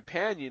be the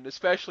companion,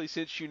 especially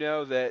since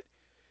that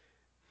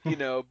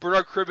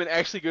Bernard Cribbin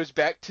actually goes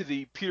back to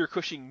the Peter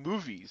Cushing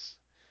movies.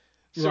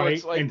 So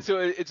it's Right, like and so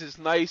it's this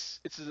nice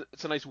it's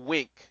a nice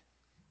wink.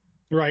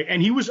 right,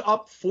 and he was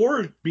up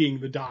for being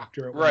the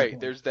Doctor at one Right,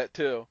 point. there's that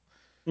too.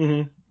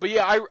 Hmm. But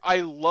yeah,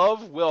 I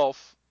love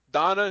Wilf.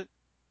 Donna,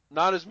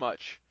 not as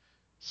much.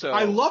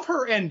 I So love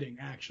her ending,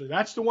 actually.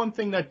 That's the one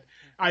thing that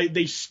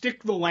they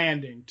stick the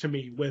landing to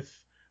me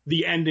with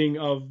the ending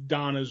of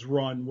Donna's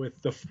run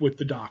with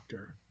the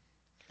Doctor.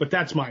 But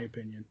that's my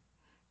opinion.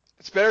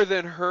 it's better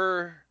than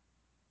her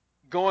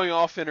going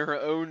off in her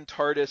own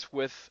TARDIS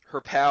with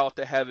her pal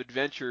to have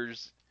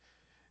adventures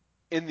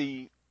in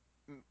the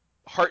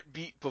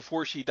heartbeat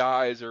before she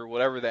dies, or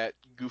whatever that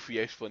goofy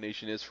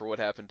explanation is for what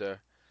happened to.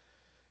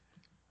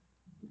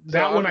 So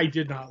That one I'm I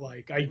did not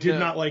like. I did no,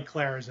 not like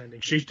Clara's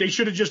ending. They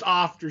should have just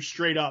offed her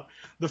straight up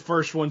the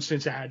first one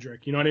since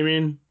Adric. You know what I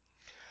mean?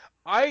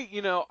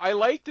 I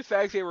liked the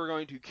fact they were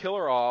going to kill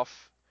her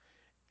off,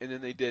 and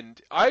then they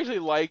didn't. I actually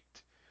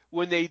liked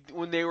when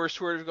they were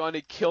sort of going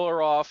to kill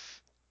her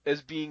off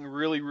as being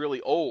really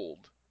really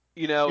old,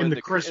 In in the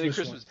the Christmas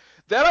one. Christmas.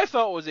 That I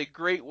thought was a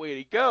great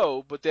way to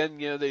go, but then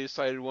they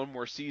decided one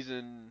more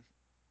season,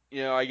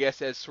 I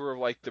guess as sort of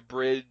like the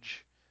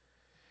bridge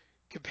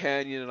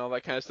companion and all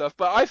that kind of stuff.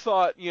 But I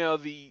thought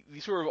the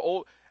sort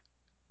of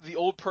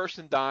old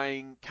person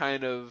dying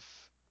kind of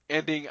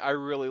ending I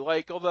really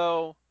like,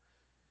 although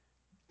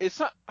it's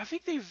not. I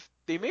think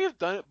they may have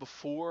done it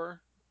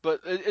before,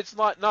 but it's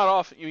not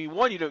often. I mean,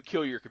 one, you don't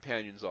kill your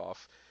companions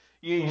off.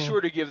 You Mhm.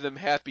 sort of give them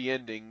happy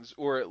endings,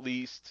 or at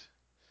least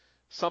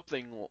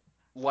something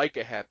like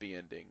a happy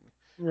ending.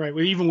 Right.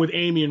 Well, even with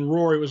Amy and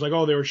Rory, it was like,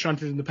 oh, they were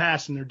shunted in the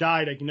past and they're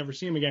died. I can never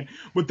see them again.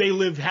 But they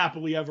lived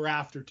happily ever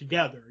after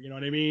together. You know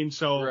what I mean?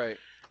 So Right.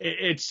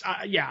 it's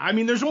yeah. I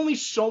mean, there's only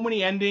so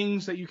many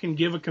endings that you can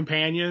give a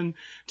companion.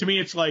 To me,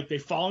 it's like they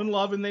fall in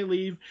love and they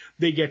leave.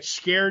 They get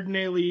scared and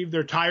they leave.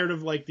 They're tired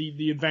of like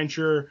the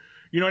adventure.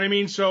 You know what I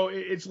mean? So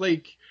it's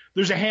like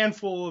there's a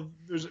handful of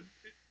it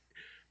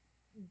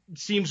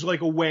seems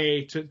like a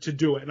way to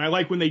do it. And I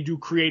like when they do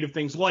creative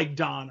things like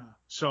Donna.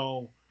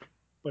 So,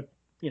 but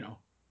you know.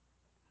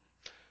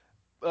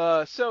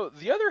 So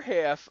the other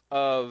half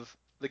of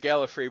the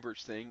Gala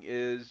Freybirds thing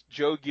is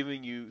Joe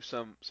giving you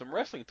some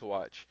wrestling to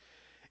watch.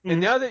 And Mm-hmm.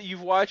 now that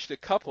you've watched a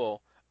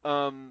couple,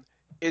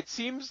 it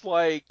seems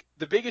like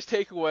the biggest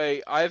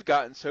takeaway I've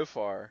gotten so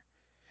far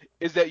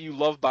is that you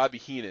love Bobby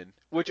Heenan,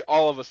 which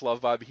all of us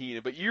love Bobby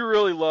Heenan, but you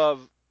really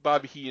love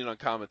Bobby Heenan on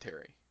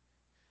commentary.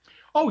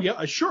 Oh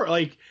yeah, sure.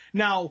 Like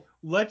now,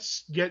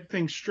 let's get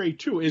things straight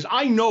too. Is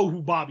I know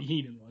who Bobby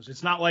Heenan was.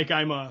 It's not like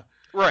I'm a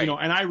Right.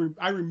 and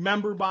I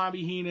remember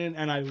Bobby Heenan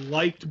and I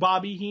liked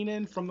Bobby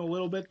Heenan from the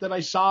little bit that I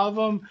saw of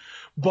him,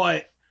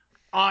 but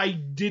I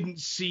didn't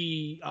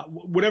see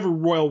whatever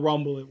Royal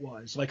Rumble it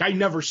was. Like I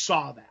never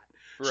saw that.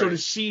 Right. So to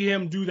see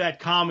him do that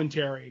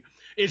commentary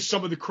is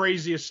some of the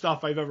craziest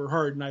stuff I've ever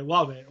heard, and I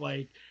love it.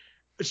 Like,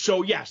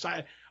 so yes,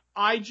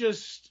 I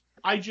just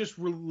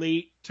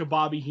relate to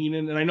Bobby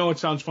Heenan, and I know it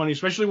sounds funny,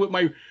 especially with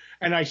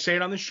and I say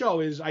it on the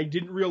show, is I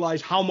didn't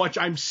realize how much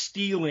I'm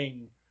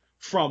stealing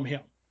from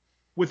him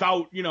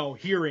without,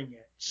 hearing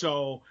it.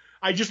 So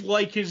I just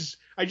like his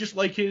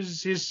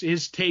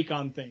take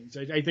on things.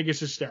 I think it's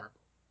hysterical.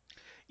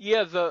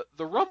 Yeah, the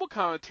Rumble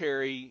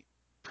commentary,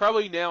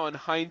 probably now in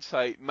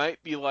hindsight,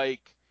 might be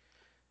like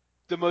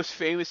the most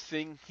famous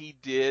thing he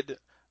did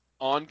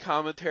on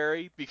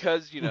commentary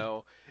because,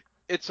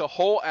 it's a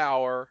whole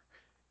hour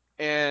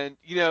and,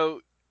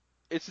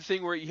 it's the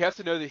thing where you have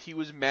to know that he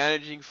was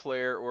managing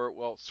Flair or,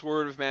 well,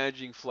 sort of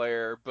managing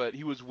Flair, but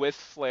he was with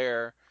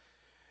Flair.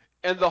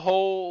 And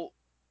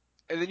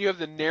and then you have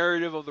the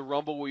narrative of the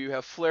Rumble where you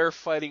have Flair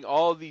fighting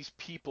all of these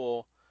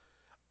people,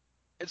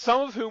 and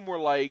some of whom were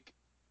like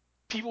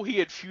people he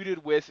had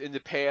feuded with in the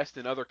past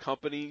in other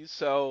companies,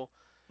 so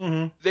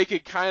Mm-hmm. they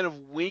could kind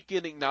of wink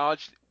and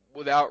acknowledge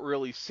without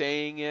really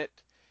saying it.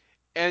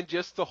 And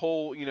just the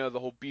whole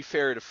be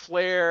fair to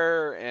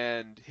Flair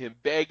and him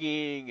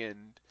begging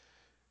and,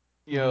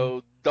 Mm-hmm.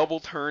 double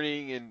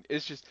turning. And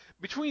it's just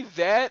between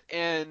that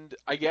and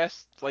I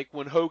guess like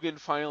when Hogan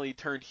finally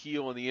turned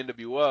heel in the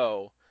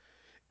NWO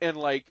and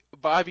like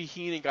Bobby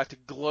Heenan got to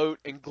gloat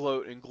and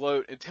gloat and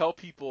gloat and tell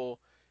people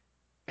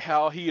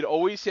how he had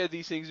always said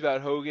these things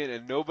about Hogan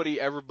and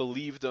nobody ever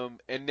believed him,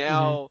 and Mm-hmm.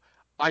 now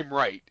I'm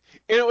right.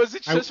 And it was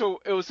I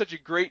such a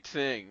great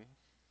thing.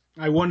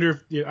 I'm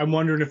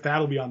wondering if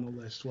that'll be on the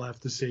list. We'll have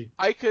to see.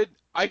 I could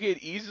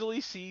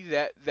easily see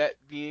that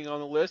being on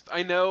the list.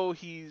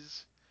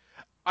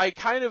 I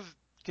kind of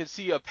can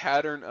see a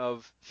pattern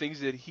of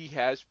things that he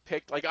has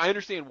picked. Like I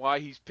understand why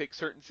he's picked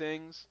certain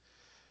things.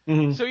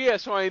 Mm-hmm. So yeah,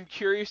 so I'm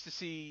curious to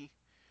see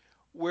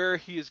where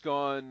he has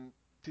gone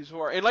too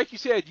far. And like you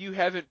said, you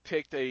haven't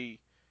picked a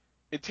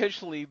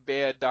intentionally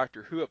bad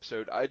Doctor Who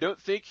episode. I don't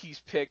think he's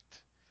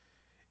picked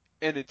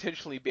an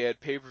intentionally bad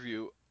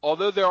pay-per-view,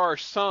 although there are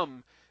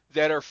some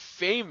that are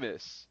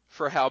famous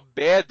for how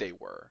bad they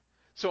were.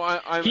 So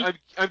He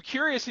I'm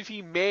curious if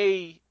he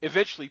may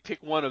eventually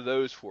pick one of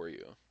those for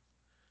you.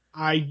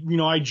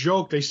 I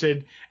joked. I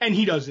said, and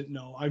he doesn't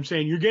know. I'm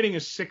saying you're getting a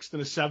 6th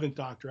and a 7th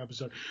Doctor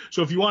episode.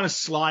 So if you want to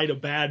slide a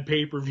bad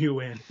pay-per-view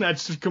in,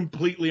 that's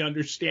completely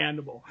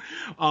understandable.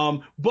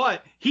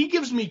 But he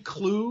gives me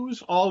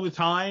clues all the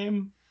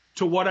time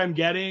to what I'm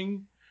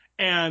getting,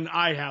 and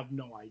I have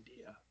no idea.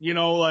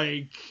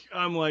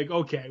 I'm like,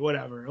 okay,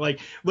 whatever. Like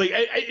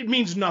it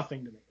means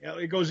nothing to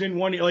me. It goes in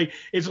one, like,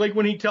 it's like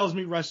when he tells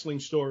me wrestling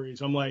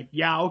stories. I'm like,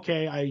 yeah,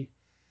 okay,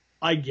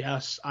 I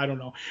guess. I don't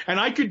know. And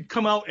I could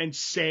come out and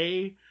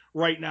say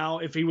right now,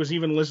 if he was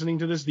even listening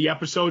to this, the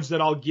episodes that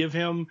I'll give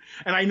him,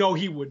 and I know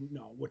he wouldn't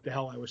know what the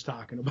hell I was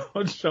talking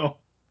about. So,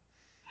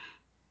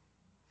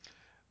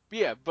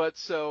 Yeah, but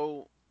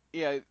so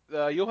yeah,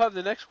 you'll have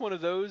the next one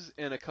of those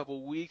in a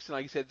couple weeks, and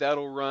like I said,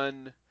 that'll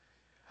run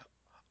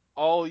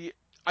all.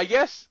 I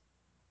guess.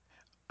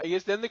 I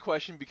guess then the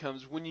question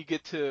becomes when you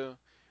get to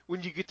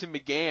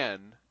McGann,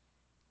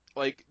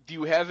 like, do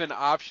you have an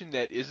option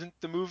that isn't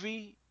the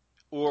movie,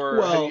 or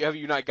well, have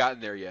you not gotten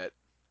there yet?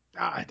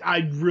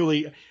 I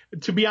really,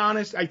 to be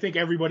honest, I think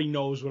everybody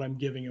knows what I'm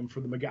giving him for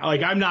the McGann.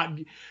 Like, I'm not.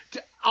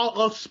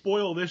 I'll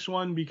spoil this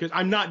one because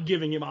I'm not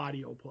giving him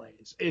audio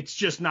plays. It's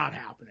just not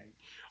happening.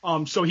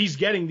 So he's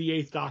getting the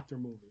 8th Doctor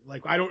movie.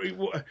 Like, I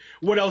don't.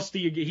 What else do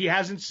you get? He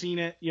hasn't seen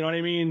it. You know what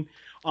I mean?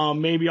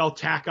 Maybe I'll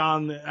tack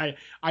on.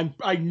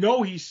 I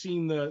know he's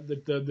seen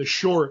the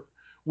short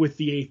with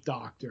the 8th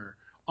Doctor.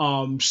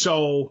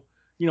 So.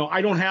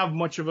 I don't have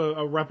much of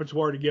a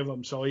repertoire to give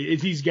him, so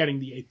he's getting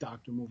the 8th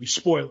Doctor movie.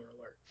 Spoiler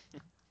alert.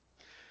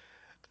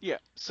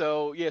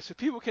 So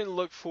people can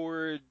look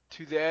forward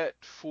to that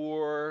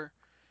for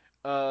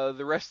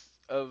the rest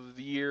of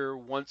the year,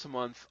 once a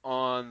month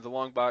on the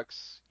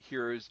Longbox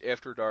Heroes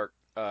After Dark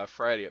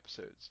Friday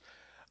episodes.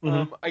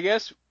 Mm-hmm. I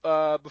guess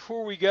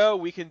before we go,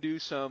 we can do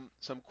some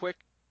quick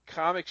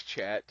comics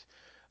chat.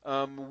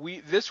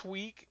 We this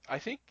week, I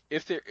think,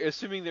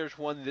 assuming there's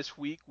one this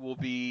week, will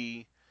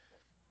be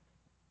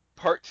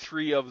part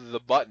 3 of The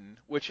Button,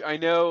 which I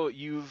know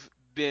you've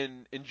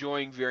been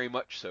enjoying very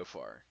much so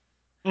far.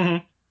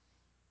 Mm-hmm.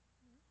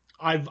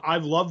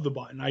 I've loved The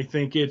Button. I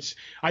think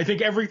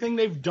everything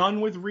they've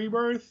done with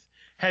Rebirth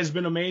has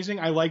been amazing.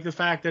 I like the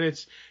fact that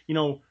it's,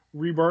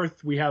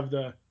 Rebirth. We have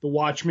the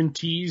Watchmen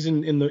tease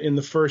in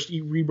the first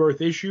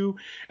Rebirth issue,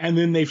 and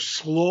then they've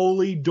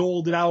slowly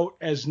doled it out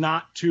as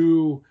not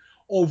to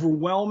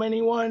overwhelm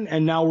anyone.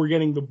 And now we're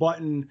getting The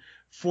Button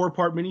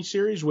 4-part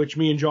miniseries, which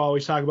me and Joe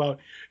always talk about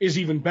is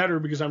even better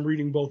because I'm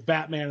reading both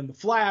Batman and The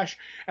Flash,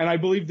 and I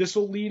believe this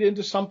will lead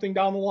into something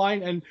down the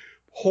line. And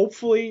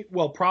hopefully,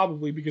 well,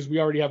 probably because we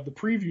already have the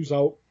previews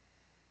out,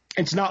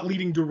 it's not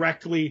leading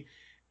directly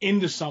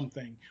into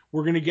something.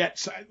 We're gonna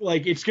get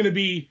it's gonna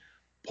be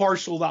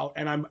parceled out,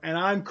 and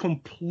I'm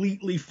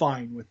completely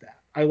fine with that.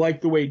 I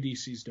like the way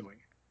DC's doing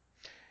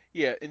it.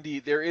 Yeah,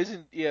 indeed.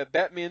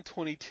 Batman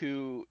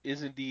 22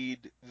 is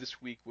indeed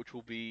this week, which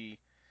will be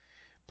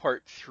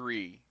part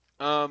 3.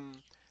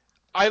 And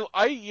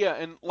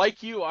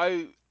like you,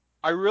 I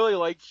really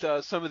liked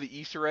some of the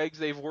Easter eggs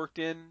they've worked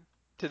in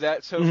to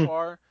that so Mm-hmm.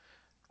 far.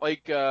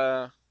 Like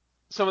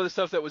some of the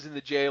stuff that was in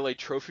the JLA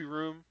trophy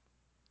room.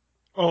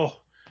 Oh,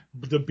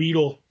 the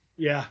Beetle.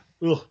 Yeah.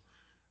 Ugh.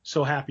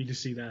 So happy to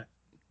see that.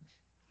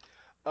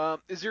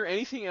 Is there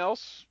anything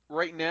else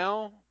right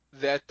now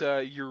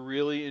that you're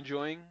really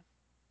enjoying?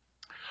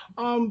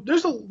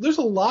 There's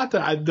a lot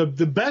that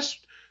the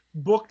best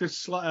book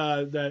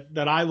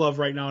that I love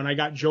right now, and I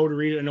got Joe to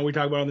read it. I know we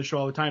talk about it on the show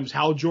all the time. Is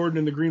Hal Jordan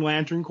and the Green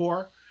Lantern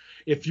Corps.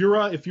 If you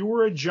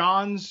were a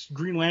John's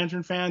Green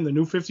Lantern fan, the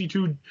New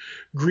 52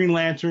 Green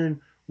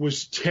Lantern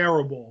was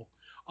terrible.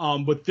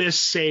 But this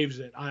saves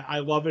it. I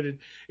love it.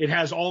 It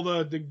has all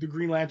the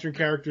Green Lantern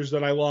characters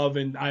that I love,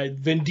 and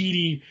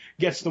Venditti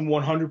gets them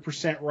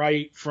 100%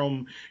 right.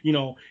 From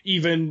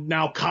even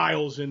now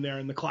Kyle's in there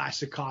in the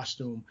classic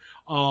costume.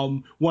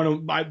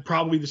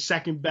 Probably the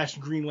second best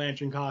Green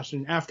Lantern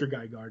costume after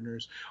Guy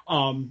Gardner's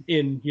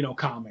in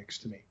comics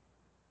to me.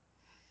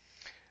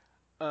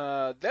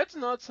 That's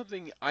not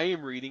something I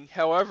am reading.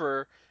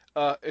 However,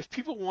 if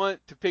people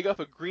want to pick up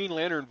a Green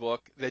Lantern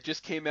book that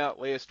just came out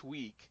last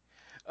week,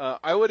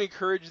 I would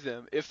encourage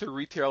them, if the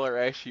retailer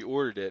actually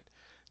ordered it,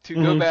 to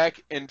go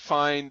back and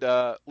find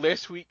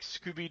last week's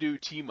Scooby-Doo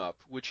team-up,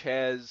 which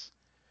has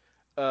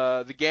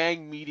the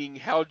gang meeting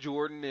Hal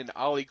Jordan and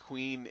Ollie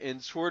Queen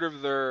in sort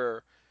of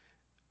the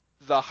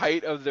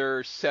height of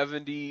their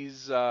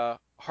 70s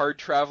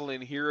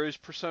hard-traveling heroes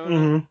persona.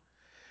 Mm-hmm.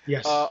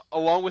 Yes.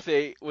 Along with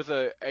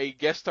a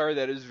guest star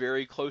that is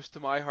very close to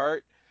my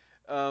heart.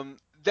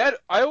 That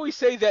I always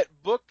say that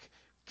book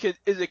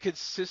is a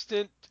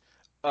consistent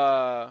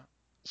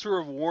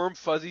sort of warm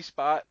fuzzy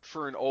spot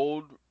for an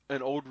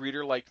old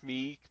reader like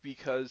me,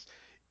 because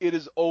it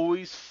is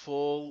always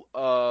full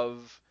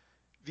of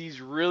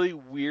these really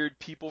weird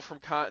people from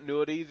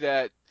continuity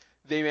that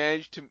they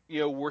manage to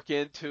work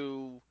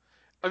into.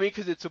 I mean,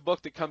 because it's a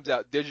book that comes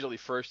out digitally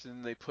first and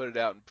then they put it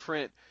out in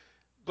print.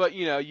 But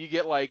you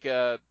get like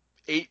a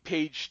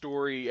 8-page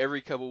story every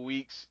couple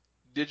weeks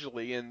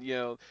digitally, and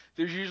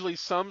there's usually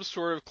some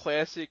sort of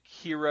classic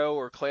hero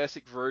or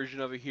classic version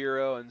of a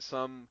hero and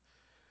some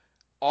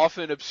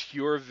often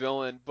obscure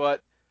villain, but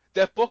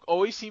that book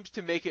always seems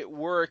to make it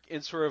work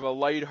in sort of a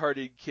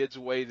lighthearted kid's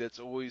way that's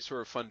always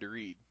sort of fun to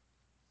read.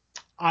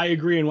 I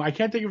agree, and I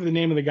can't think of the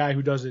name of the guy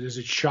who does it. Is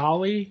it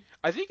Shally?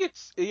 I think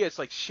it's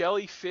like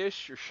Shelly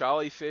Fish or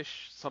Shelly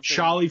Fish something.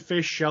 Shelly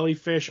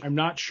Fish. I'm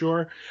not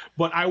sure,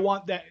 but I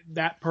want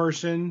that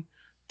person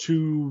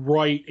to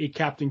write a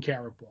Captain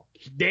Carrot book.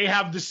 They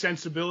have the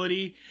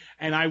sensibility,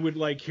 and I would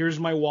here's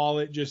my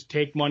wallet, just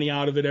take money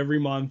out of it every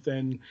month,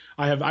 and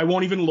I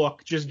won't even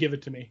look, just give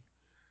it to me.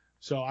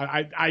 So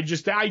I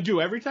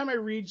do. Every time I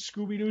read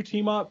Scooby-Doo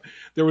Team Up,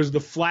 there was the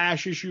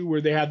Flash issue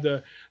where they had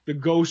the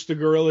ghost, the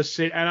gorilla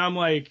sit, and I'm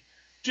like,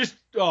 this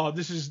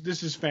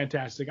is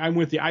fantastic. I'm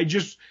with you. I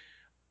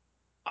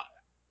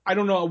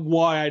don't know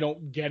why I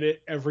don't get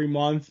it every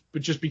month,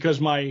 but just because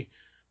my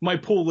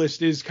pull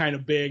list is kind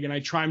of big, and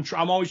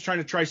I'm always trying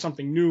to try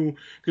something new,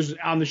 because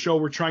on the show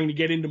we're trying to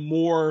get into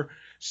more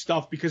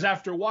stuff, because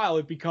after a while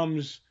it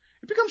becomes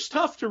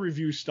tough to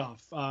review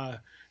stuff,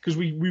 because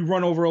we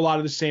run over a lot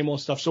of the same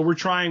old stuff. So we're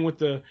trying with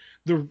the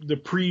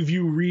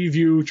preview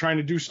review, trying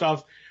to do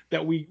stuff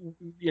that we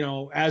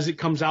as it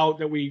comes out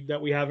that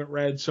we haven't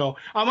read. So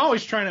I'm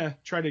always trying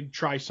to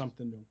try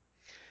something new.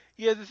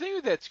 Yeah, the thing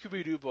with that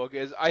Scooby-Doo book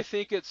is I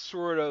think it's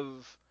sort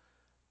of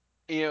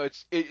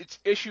it's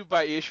issue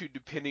by issue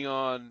depending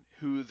on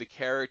who the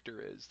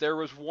character is. There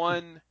was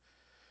one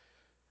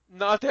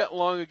not that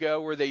long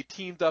ago where they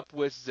teamed up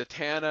with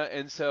Zatanna,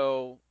 and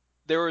so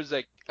there was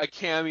a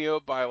cameo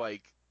by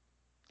like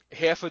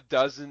half a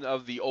dozen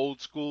of the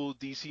old school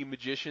DC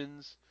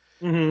magicians.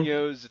 Mm-hmm.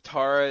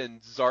 Zatara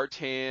and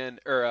Zartan,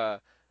 or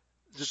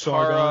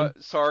Zatara,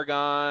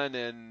 Sargon,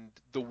 and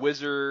the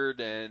Wizard,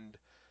 and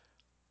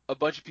a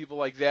bunch of people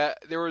like that.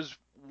 There was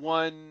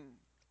one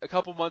a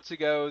couple months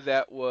ago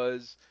that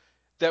was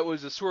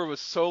a sort of a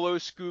solo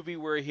Scooby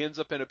where he ends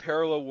up in a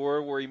parallel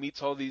world where he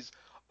meets all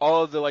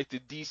of the like the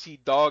DC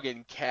dog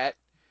and cat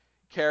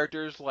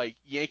characters like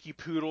Yankee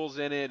Poodle's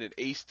in it and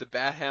Ace the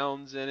Bat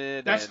Hound's in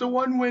it. That's and the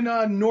one when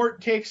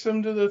Nort takes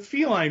them to the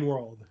feline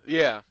world.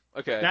 Yeah.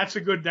 Okay.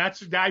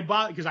 I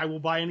bought because I will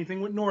buy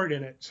anything with Nort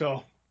in it.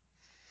 So.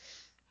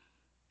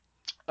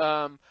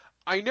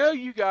 I know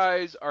you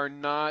guys are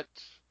not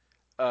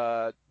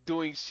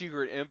doing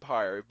Secret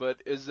Empire,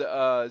 but is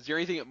there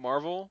anything at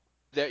Marvel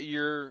that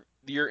you're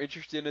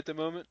interested in at the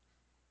moment?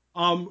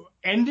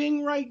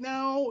 Ending right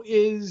now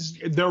is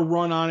their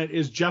run on it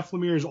is Jeff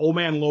Lemire's Old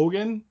Man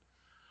Logan.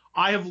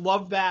 I have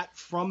loved that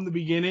from the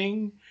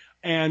beginning,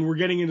 and we're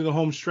getting into the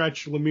home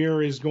stretch.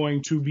 Lemire is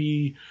going to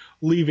be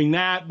leaving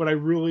that, but I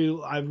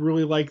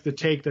really like the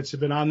take that's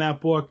been on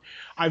that book.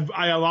 I've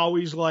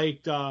always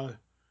liked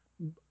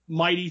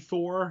Mighty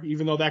Thor,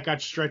 even though that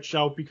got stretched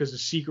out because of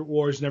Secret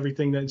Wars and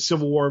everything, that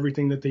Civil War,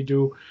 everything that they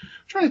do. I'm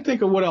trying to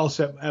think of what else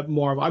at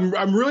Marvel.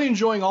 I'm really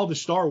enjoying all the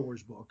Star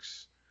Wars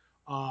books.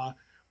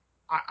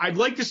 I'd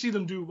like to see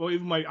them do. Well,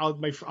 even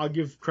I'll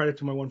give credit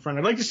to my one friend.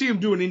 I'd like to see them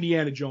do an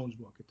Indiana Jones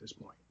book at this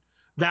point.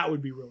 That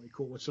would be really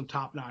cool with some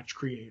top-notch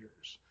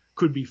creators.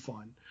 Could be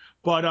fun.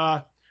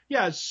 But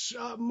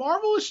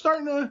Marvel is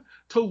starting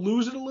to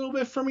lose it a little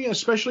bit for me,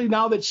 especially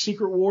now that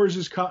Secret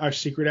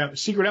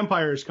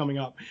Empire is coming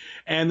up,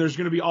 and there's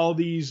going to be all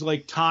these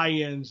like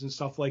tie-ins and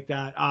stuff like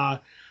that.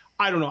 I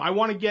don't know. I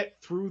want to get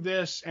through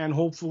this and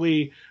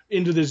hopefully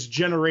into this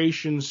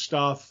generation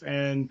stuff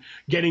and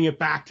getting it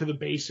back to the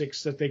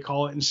basics that they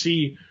call it and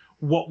see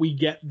what we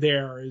get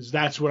there.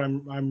 That's what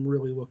I'm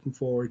really looking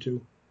forward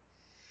to.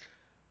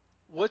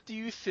 What do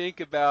you think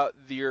about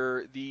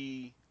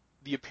the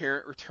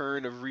apparent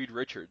return of Reed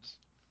Richards?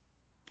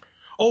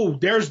 Oh,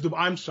 there's the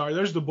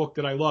book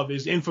that I love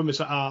is Infamous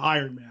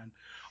Iron Man.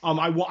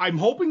 I'm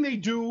hoping they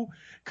do,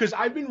 because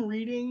I've been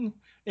reading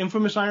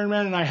Infamous Iron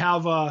Man and I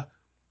have a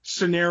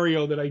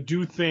scenario that I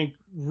do think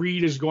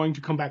Reed is going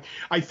to come back.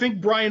 I think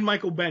Brian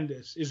Michael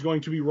Bendis is going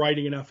to be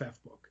writing an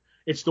FF book.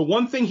 It's the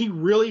one thing he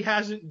really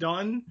hasn't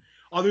done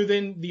other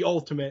than the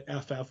Ultimate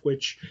FF,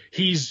 which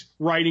he's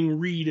writing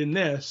Reed in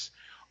this.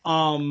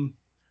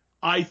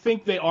 I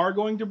think they are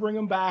going to bring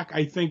him back.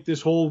 I think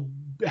this whole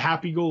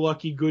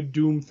happy-go-lucky good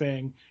Doom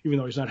thing, even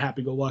though he's not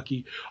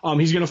happy-go-lucky,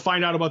 he's going to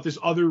find out about this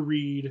other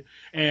Reed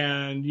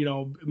and,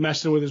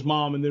 messing with his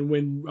mom. And then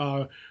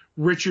when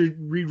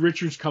Reed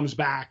Richards comes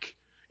back,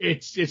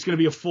 it's going to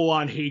be a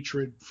full-on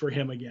hatred for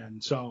him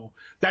again. So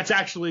that's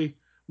actually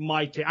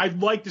my take.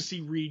 I'd like to see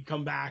Reed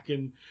come back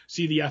and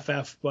see the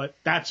FF, but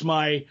that's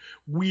my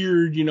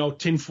weird,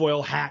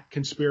 tinfoil hat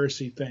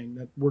conspiracy thing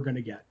that we're going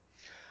to get.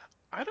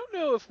 I don't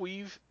know if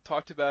we've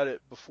talked about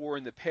it before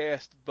in the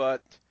past,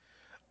 but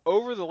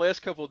over the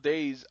last couple of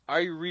days,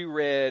 I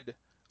reread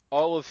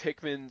all of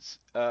Hickman's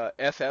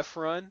FF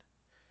run.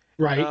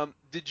 Right.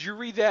 Did you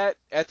read that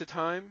at the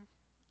time?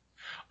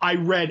 I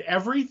read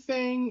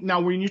everything.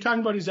 Now, when you're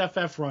talking about his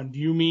FF run, do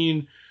you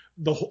mean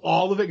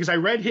all of it? Because I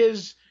read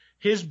his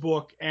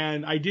book,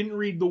 and I didn't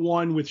read the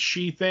one with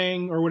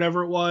She-Thing or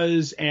whatever it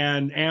was,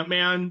 and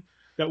Ant-Man.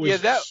 That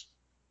was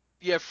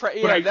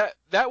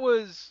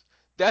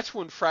That's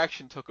when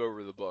Fraction took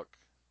over the book.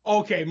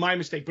 Okay, my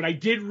mistake. But I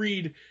did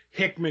read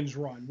Hickman's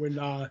run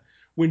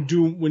when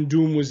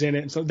Doom was in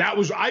it, and so that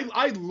was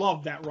I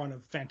loved that run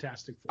of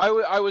Fantastic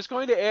Four. I was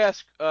going to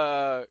ask.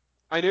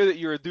 I know that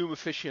you're a Doom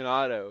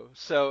aficionado,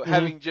 so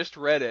having just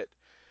read it,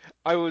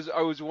 I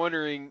was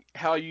wondering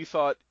how you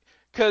thought,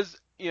 because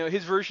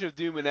his version of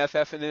Doom in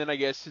FF, and then I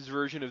guess his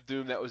version of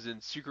Doom that was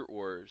in Secret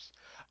Wars.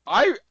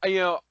 I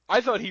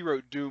thought he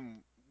wrote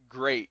Doom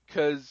great,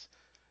 because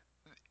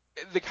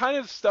the kind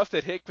of stuff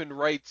that Hickman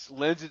writes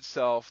lends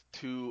itself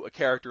to a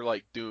character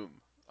like Doom,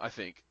 I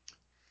think.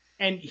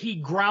 And he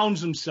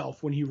grounds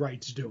himself when he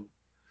writes Doom.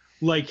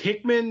 Like,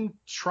 Hickman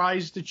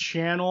tries to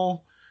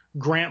channel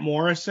Grant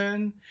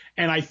Morrison,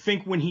 and I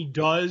think when he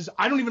does,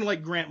 I don't even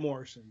like Grant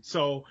Morrison,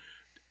 so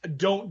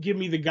don't give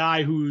me the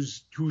guy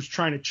who's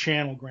trying to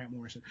channel Grant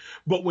Morrison.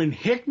 But when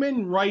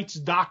Hickman writes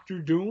Doctor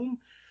Doom,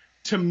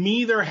 to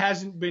me there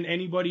hasn't been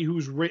anybody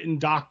who's written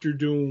Doctor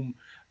Doom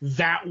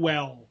that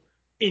well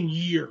in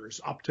years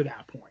up to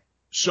that point.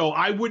 So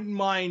I wouldn't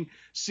mind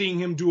seeing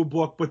him do a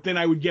book, but then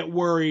I would get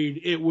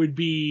worried it would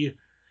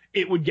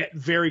get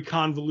very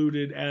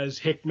convoluted, as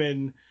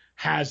Hickman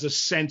has a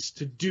sense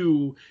to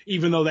do,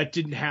 even though that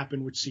didn't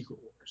happen with Secret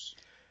Wars.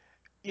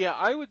 Yeah,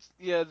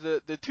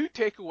 the two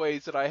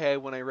takeaways that I had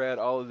when I read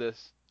all of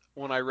this,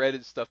 when I read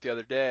his stuff the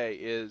other day,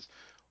 is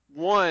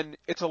one,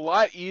 it's a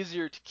lot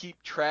easier to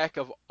keep track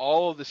of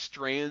all of the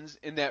strands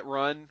in that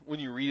run when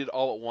you read it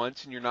all at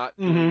once and you're not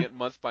doing it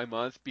month by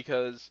month,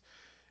 because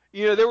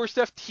there were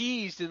stuff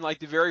teased in like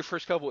the very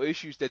first couple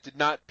issues that did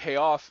not pay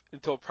off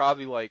until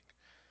probably like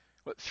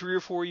 3 or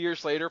 4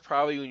 years later,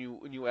 probably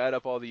when you add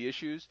up all the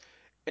issues.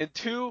 And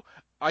two,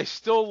 I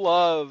still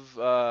love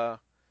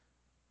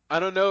I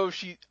don't know if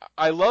she.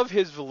 I love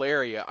his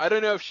Valeria. I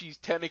don't know if she's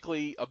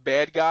technically a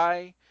bad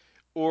guy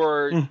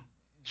or Mm.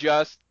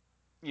 just,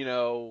 you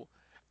know.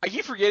 I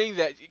keep forgetting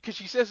that because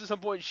she says at some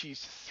point she's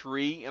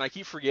 3, and I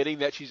keep forgetting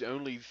that she's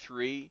only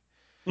 3.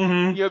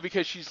 Mm-hmm. You know,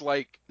 because she's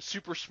like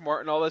super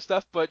smart and all that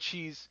stuff, but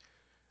she's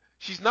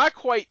not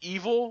quite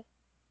evil,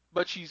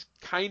 but she's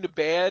kind of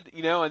bad,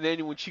 you know. And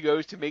then when she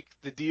goes to make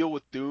the deal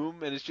with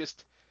Doom, and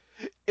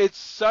it's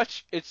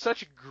such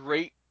a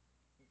great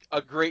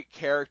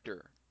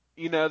character.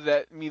 You know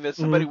that I mean that's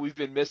somebody Mm-hmm. we've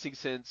been missing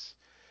since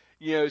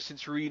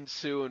Reed and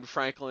Sue and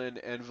Franklin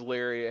and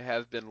Valeria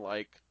have been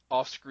like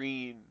off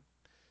screen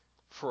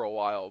for a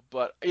while.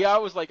 But yeah,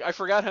 I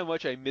forgot how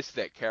much I missed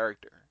that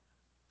character.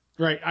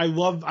 Right. I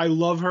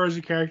love her as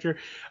a character.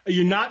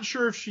 You're not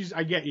sure if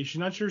I get you. She's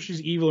not sure if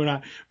she's evil or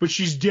not, but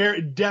she's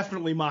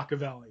definitely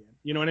Machiavellian.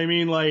 You know what I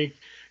mean? Like,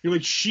 you're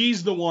like,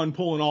 she's the one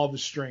pulling all the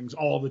strings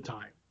all the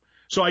time.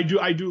 So I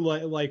do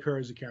like her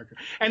as a character.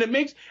 And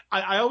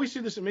I always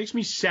say this, it makes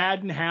me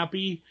sad and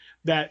happy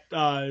that,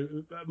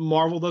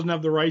 Marvel doesn't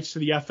have the rights to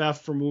the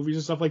FF for movies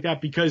and stuff like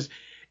that, because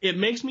it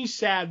makes me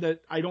sad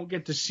that I don't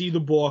get to see the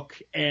book,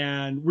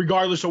 and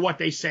regardless of what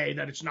they say,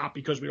 that it's not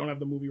because we don't have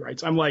the movie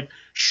rights. I'm like,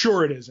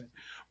 sure it isn't.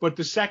 But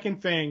the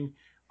second thing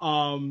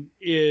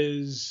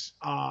is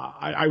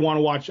I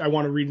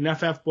want to read an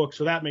FF book,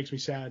 so that makes me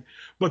sad.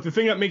 But the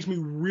thing that makes me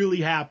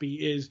really happy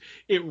is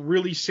it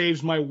really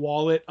saves my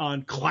wallet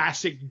on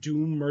classic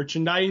Doom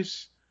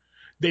merchandise.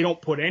 They don't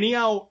put any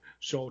out,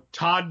 so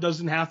Todd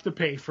doesn't have to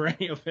pay for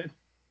any of it.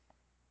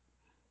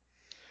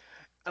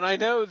 And I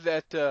know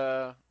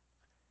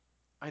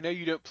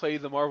you don't play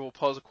the Marvel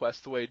Puzzle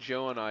Quest the way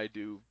Joe and I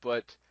do,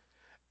 but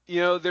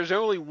there's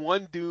only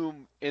one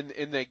Doom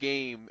in that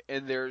game,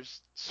 and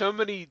there's so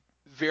many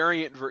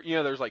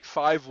there's like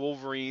 5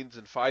 Wolverines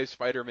and 5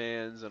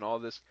 Spider-Mans and all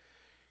this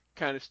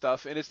kind of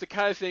stuff, and it's the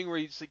kind of thing where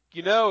it's like,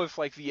 if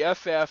like the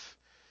FF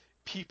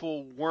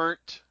people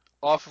weren't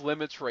off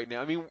limits right now.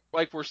 I mean,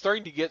 like we're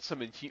starting to get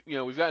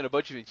we've gotten a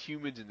bunch of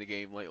Inhumans in the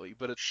game lately,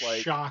 but it's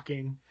like,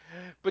 Shocking.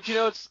 but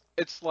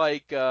it's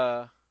like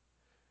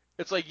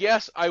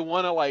yes, I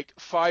want a like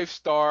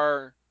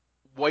 5-star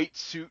white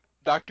suit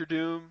Doctor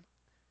Doom,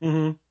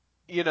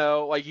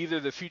 Mm-hmm. like either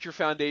the Future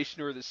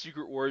Foundation or the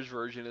Secret Wars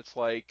version. It's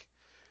like,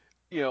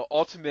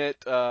 ultimate,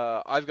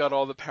 I've got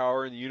all the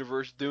power in the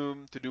universe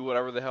Doom to do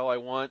whatever the hell I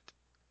want,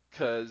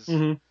 cause,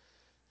 Mm-hmm.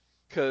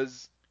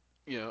 cause,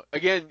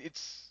 again,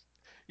 it's,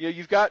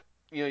 you've got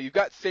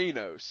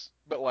Thanos,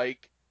 but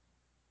like,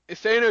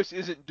 Thanos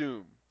isn't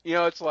Doom.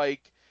 It's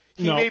like,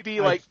 he may No, be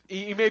like,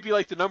 he may be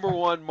like the number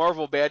one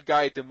Marvel bad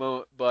guy at the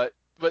moment, but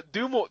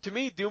to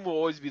me, Doom will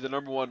always be the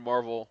number one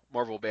Marvel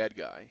bad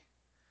guy.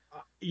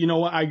 you know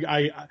what?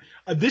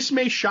 This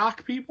may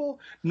shock people.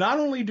 Not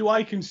only do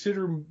I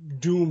consider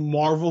Doom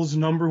Marvel's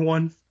number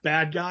one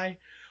bad guy,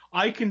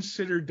 I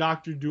consider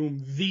Doctor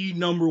Doom the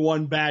number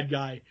one bad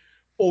guy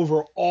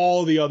over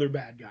all the other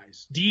bad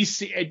guys.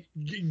 DC,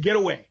 get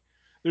away.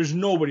 There's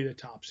nobody that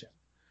tops him.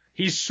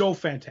 He's so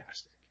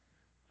fantastic.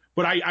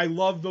 But I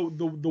love the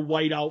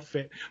white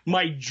outfit.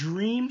 My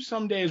dream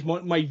someday is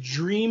my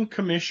dream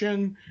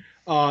commission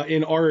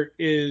in art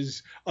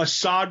is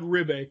Assad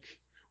Ribic,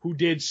 who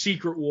did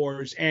Secret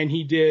Wars and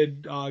he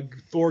did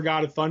Thor: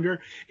 God of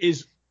Thunder,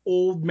 is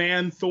old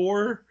man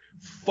Thor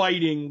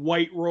fighting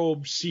white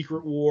robe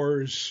Secret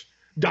Wars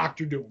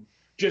Doctor Doom.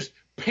 Just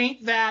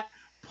paint that,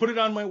 put it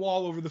on my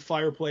wall over the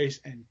fireplace,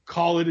 and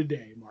call it a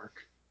day,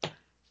 Mark.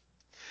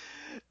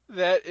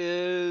 That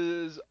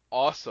is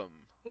awesome.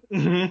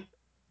 Mm-hmm.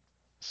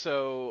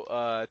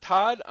 So,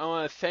 Todd, I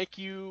want to thank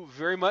you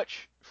very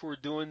much for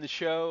doing the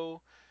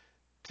show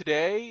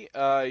today.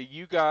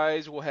 You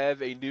guys will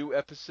have a new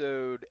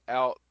episode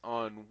out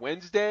on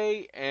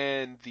Wednesday,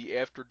 and the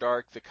After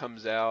Dark that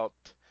comes out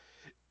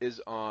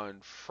is on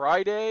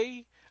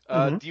Friday.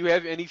 Mm-hmm. Do you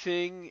have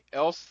anything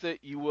else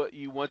that you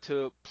want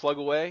to plug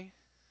away?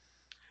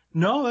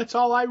 No, that's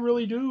all I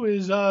really do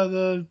is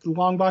the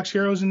Long Box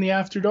Heroes in the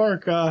After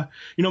Dark.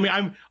 Me,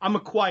 I'm a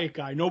quiet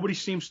guy. Nobody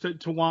seems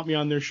to want me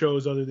on their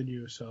shows other than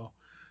you. So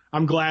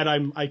I'm glad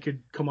I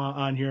could come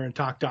on here and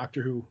talk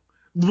Doctor Who,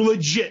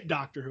 legit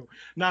Doctor Who,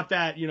 not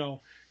that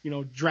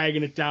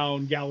dragging it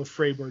down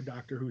Gallifrey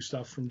Doctor Who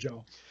stuff from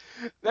Joe.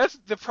 That's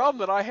the problem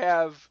that I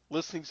have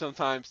listening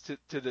sometimes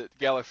to the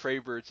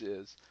Gallifrey Birds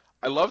is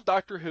I love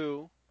Doctor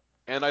Who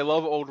and I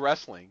love old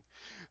wrestling.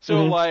 So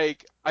Mm-hmm.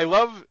 like I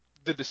love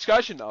the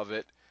discussion of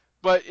it,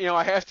 but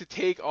I have to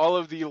take all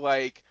of the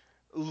like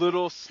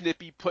little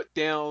snippy put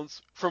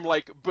downs from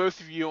like both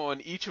of you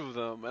on each of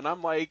them, and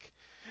I'm like,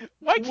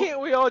 why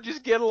can't we all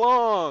just get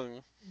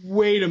along?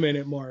 Wait a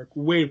minute, Mark.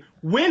 Wait.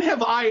 When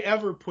have I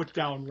ever put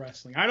down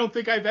wrestling? I don't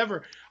think I've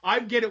ever. I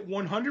get it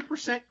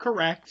 100%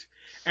 correct,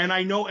 and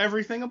I know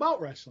everything about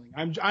wrestling.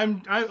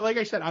 I'm like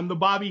I said, I'm the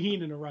Bobby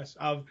Heenan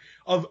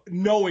of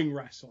knowing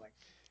wrestling.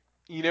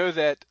 You know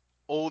that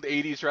old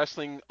 80s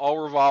wrestling all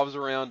revolves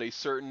around a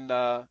certain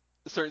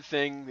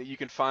thing that you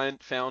can find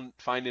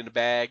in a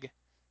bag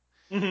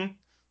Mm-hmm.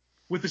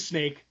 With a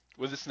snake.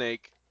 with a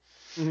snake.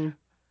 Mm-hmm.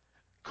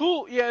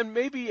 Cool. Yeah, and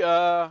maybe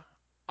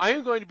I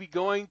am going to be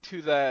going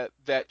to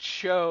that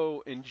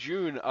show in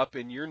June up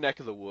in your neck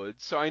of the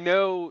woods. So I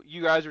know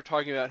you guys are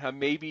talking about how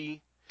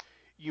maybe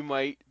you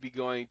might be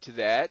going to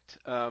that.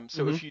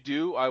 So if you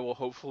do, I will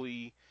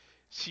hopefully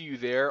see you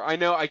there. I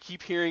know I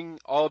keep hearing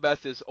all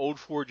about this Old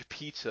Forge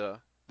pizza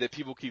that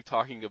people keep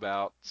talking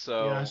about.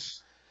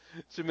 Yes.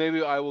 So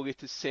maybe I will get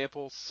to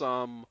sample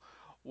some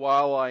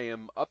while I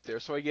am up there.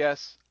 So I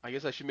guess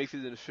I should make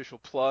this an official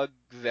plug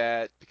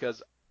that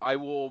because I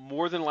will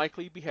more than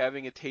likely be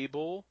having a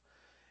table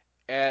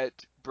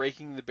at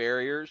Breaking the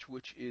Barriers,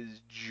 which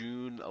is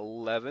June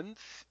 11th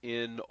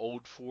in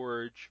Old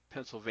Forge,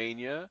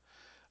 Pennsylvania.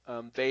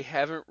 They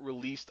haven't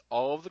released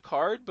all of the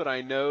card, but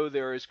I know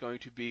there is going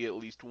to be at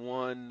least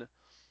one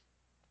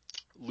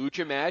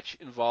lucha match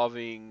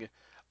involving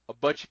a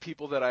bunch of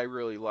people that I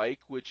really like,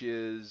 which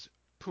is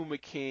Puma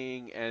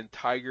King and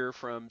Tiger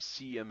from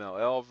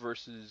CMLL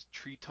versus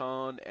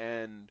Triton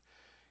and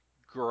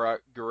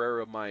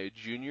Guerrero Maya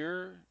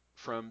Jr.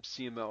 from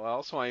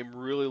CMLL. So I'm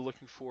really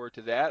looking forward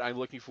to that. I'm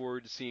looking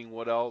forward to seeing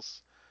what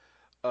else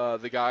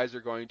the guys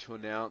are going to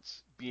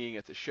announce being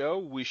at the show.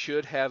 We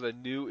should have a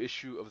new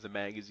issue of the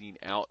magazine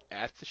out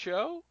at the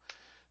show.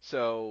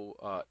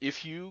 So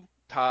if you,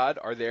 Todd,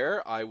 are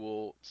there, I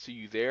will see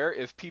you there.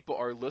 If people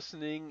are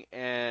listening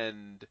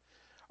and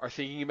are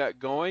thinking about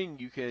going,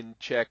 you can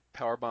check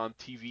Powerbomb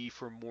TV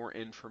for more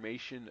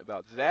information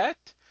about that.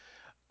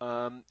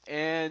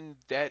 And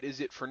that is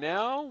it for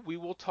now. We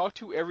will talk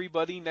to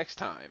everybody next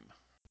time.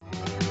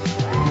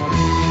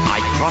 I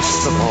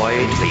cross the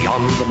void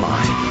beyond the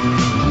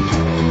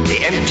mind, the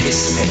empty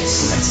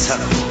space that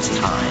circles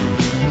time.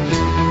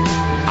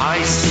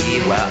 I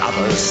see where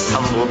others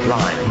stumble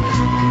blind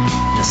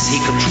to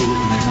seek a truth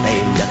they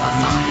never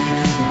find.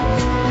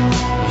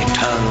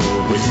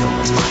 Eternal wisdom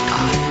is my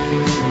guide.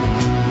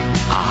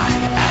 I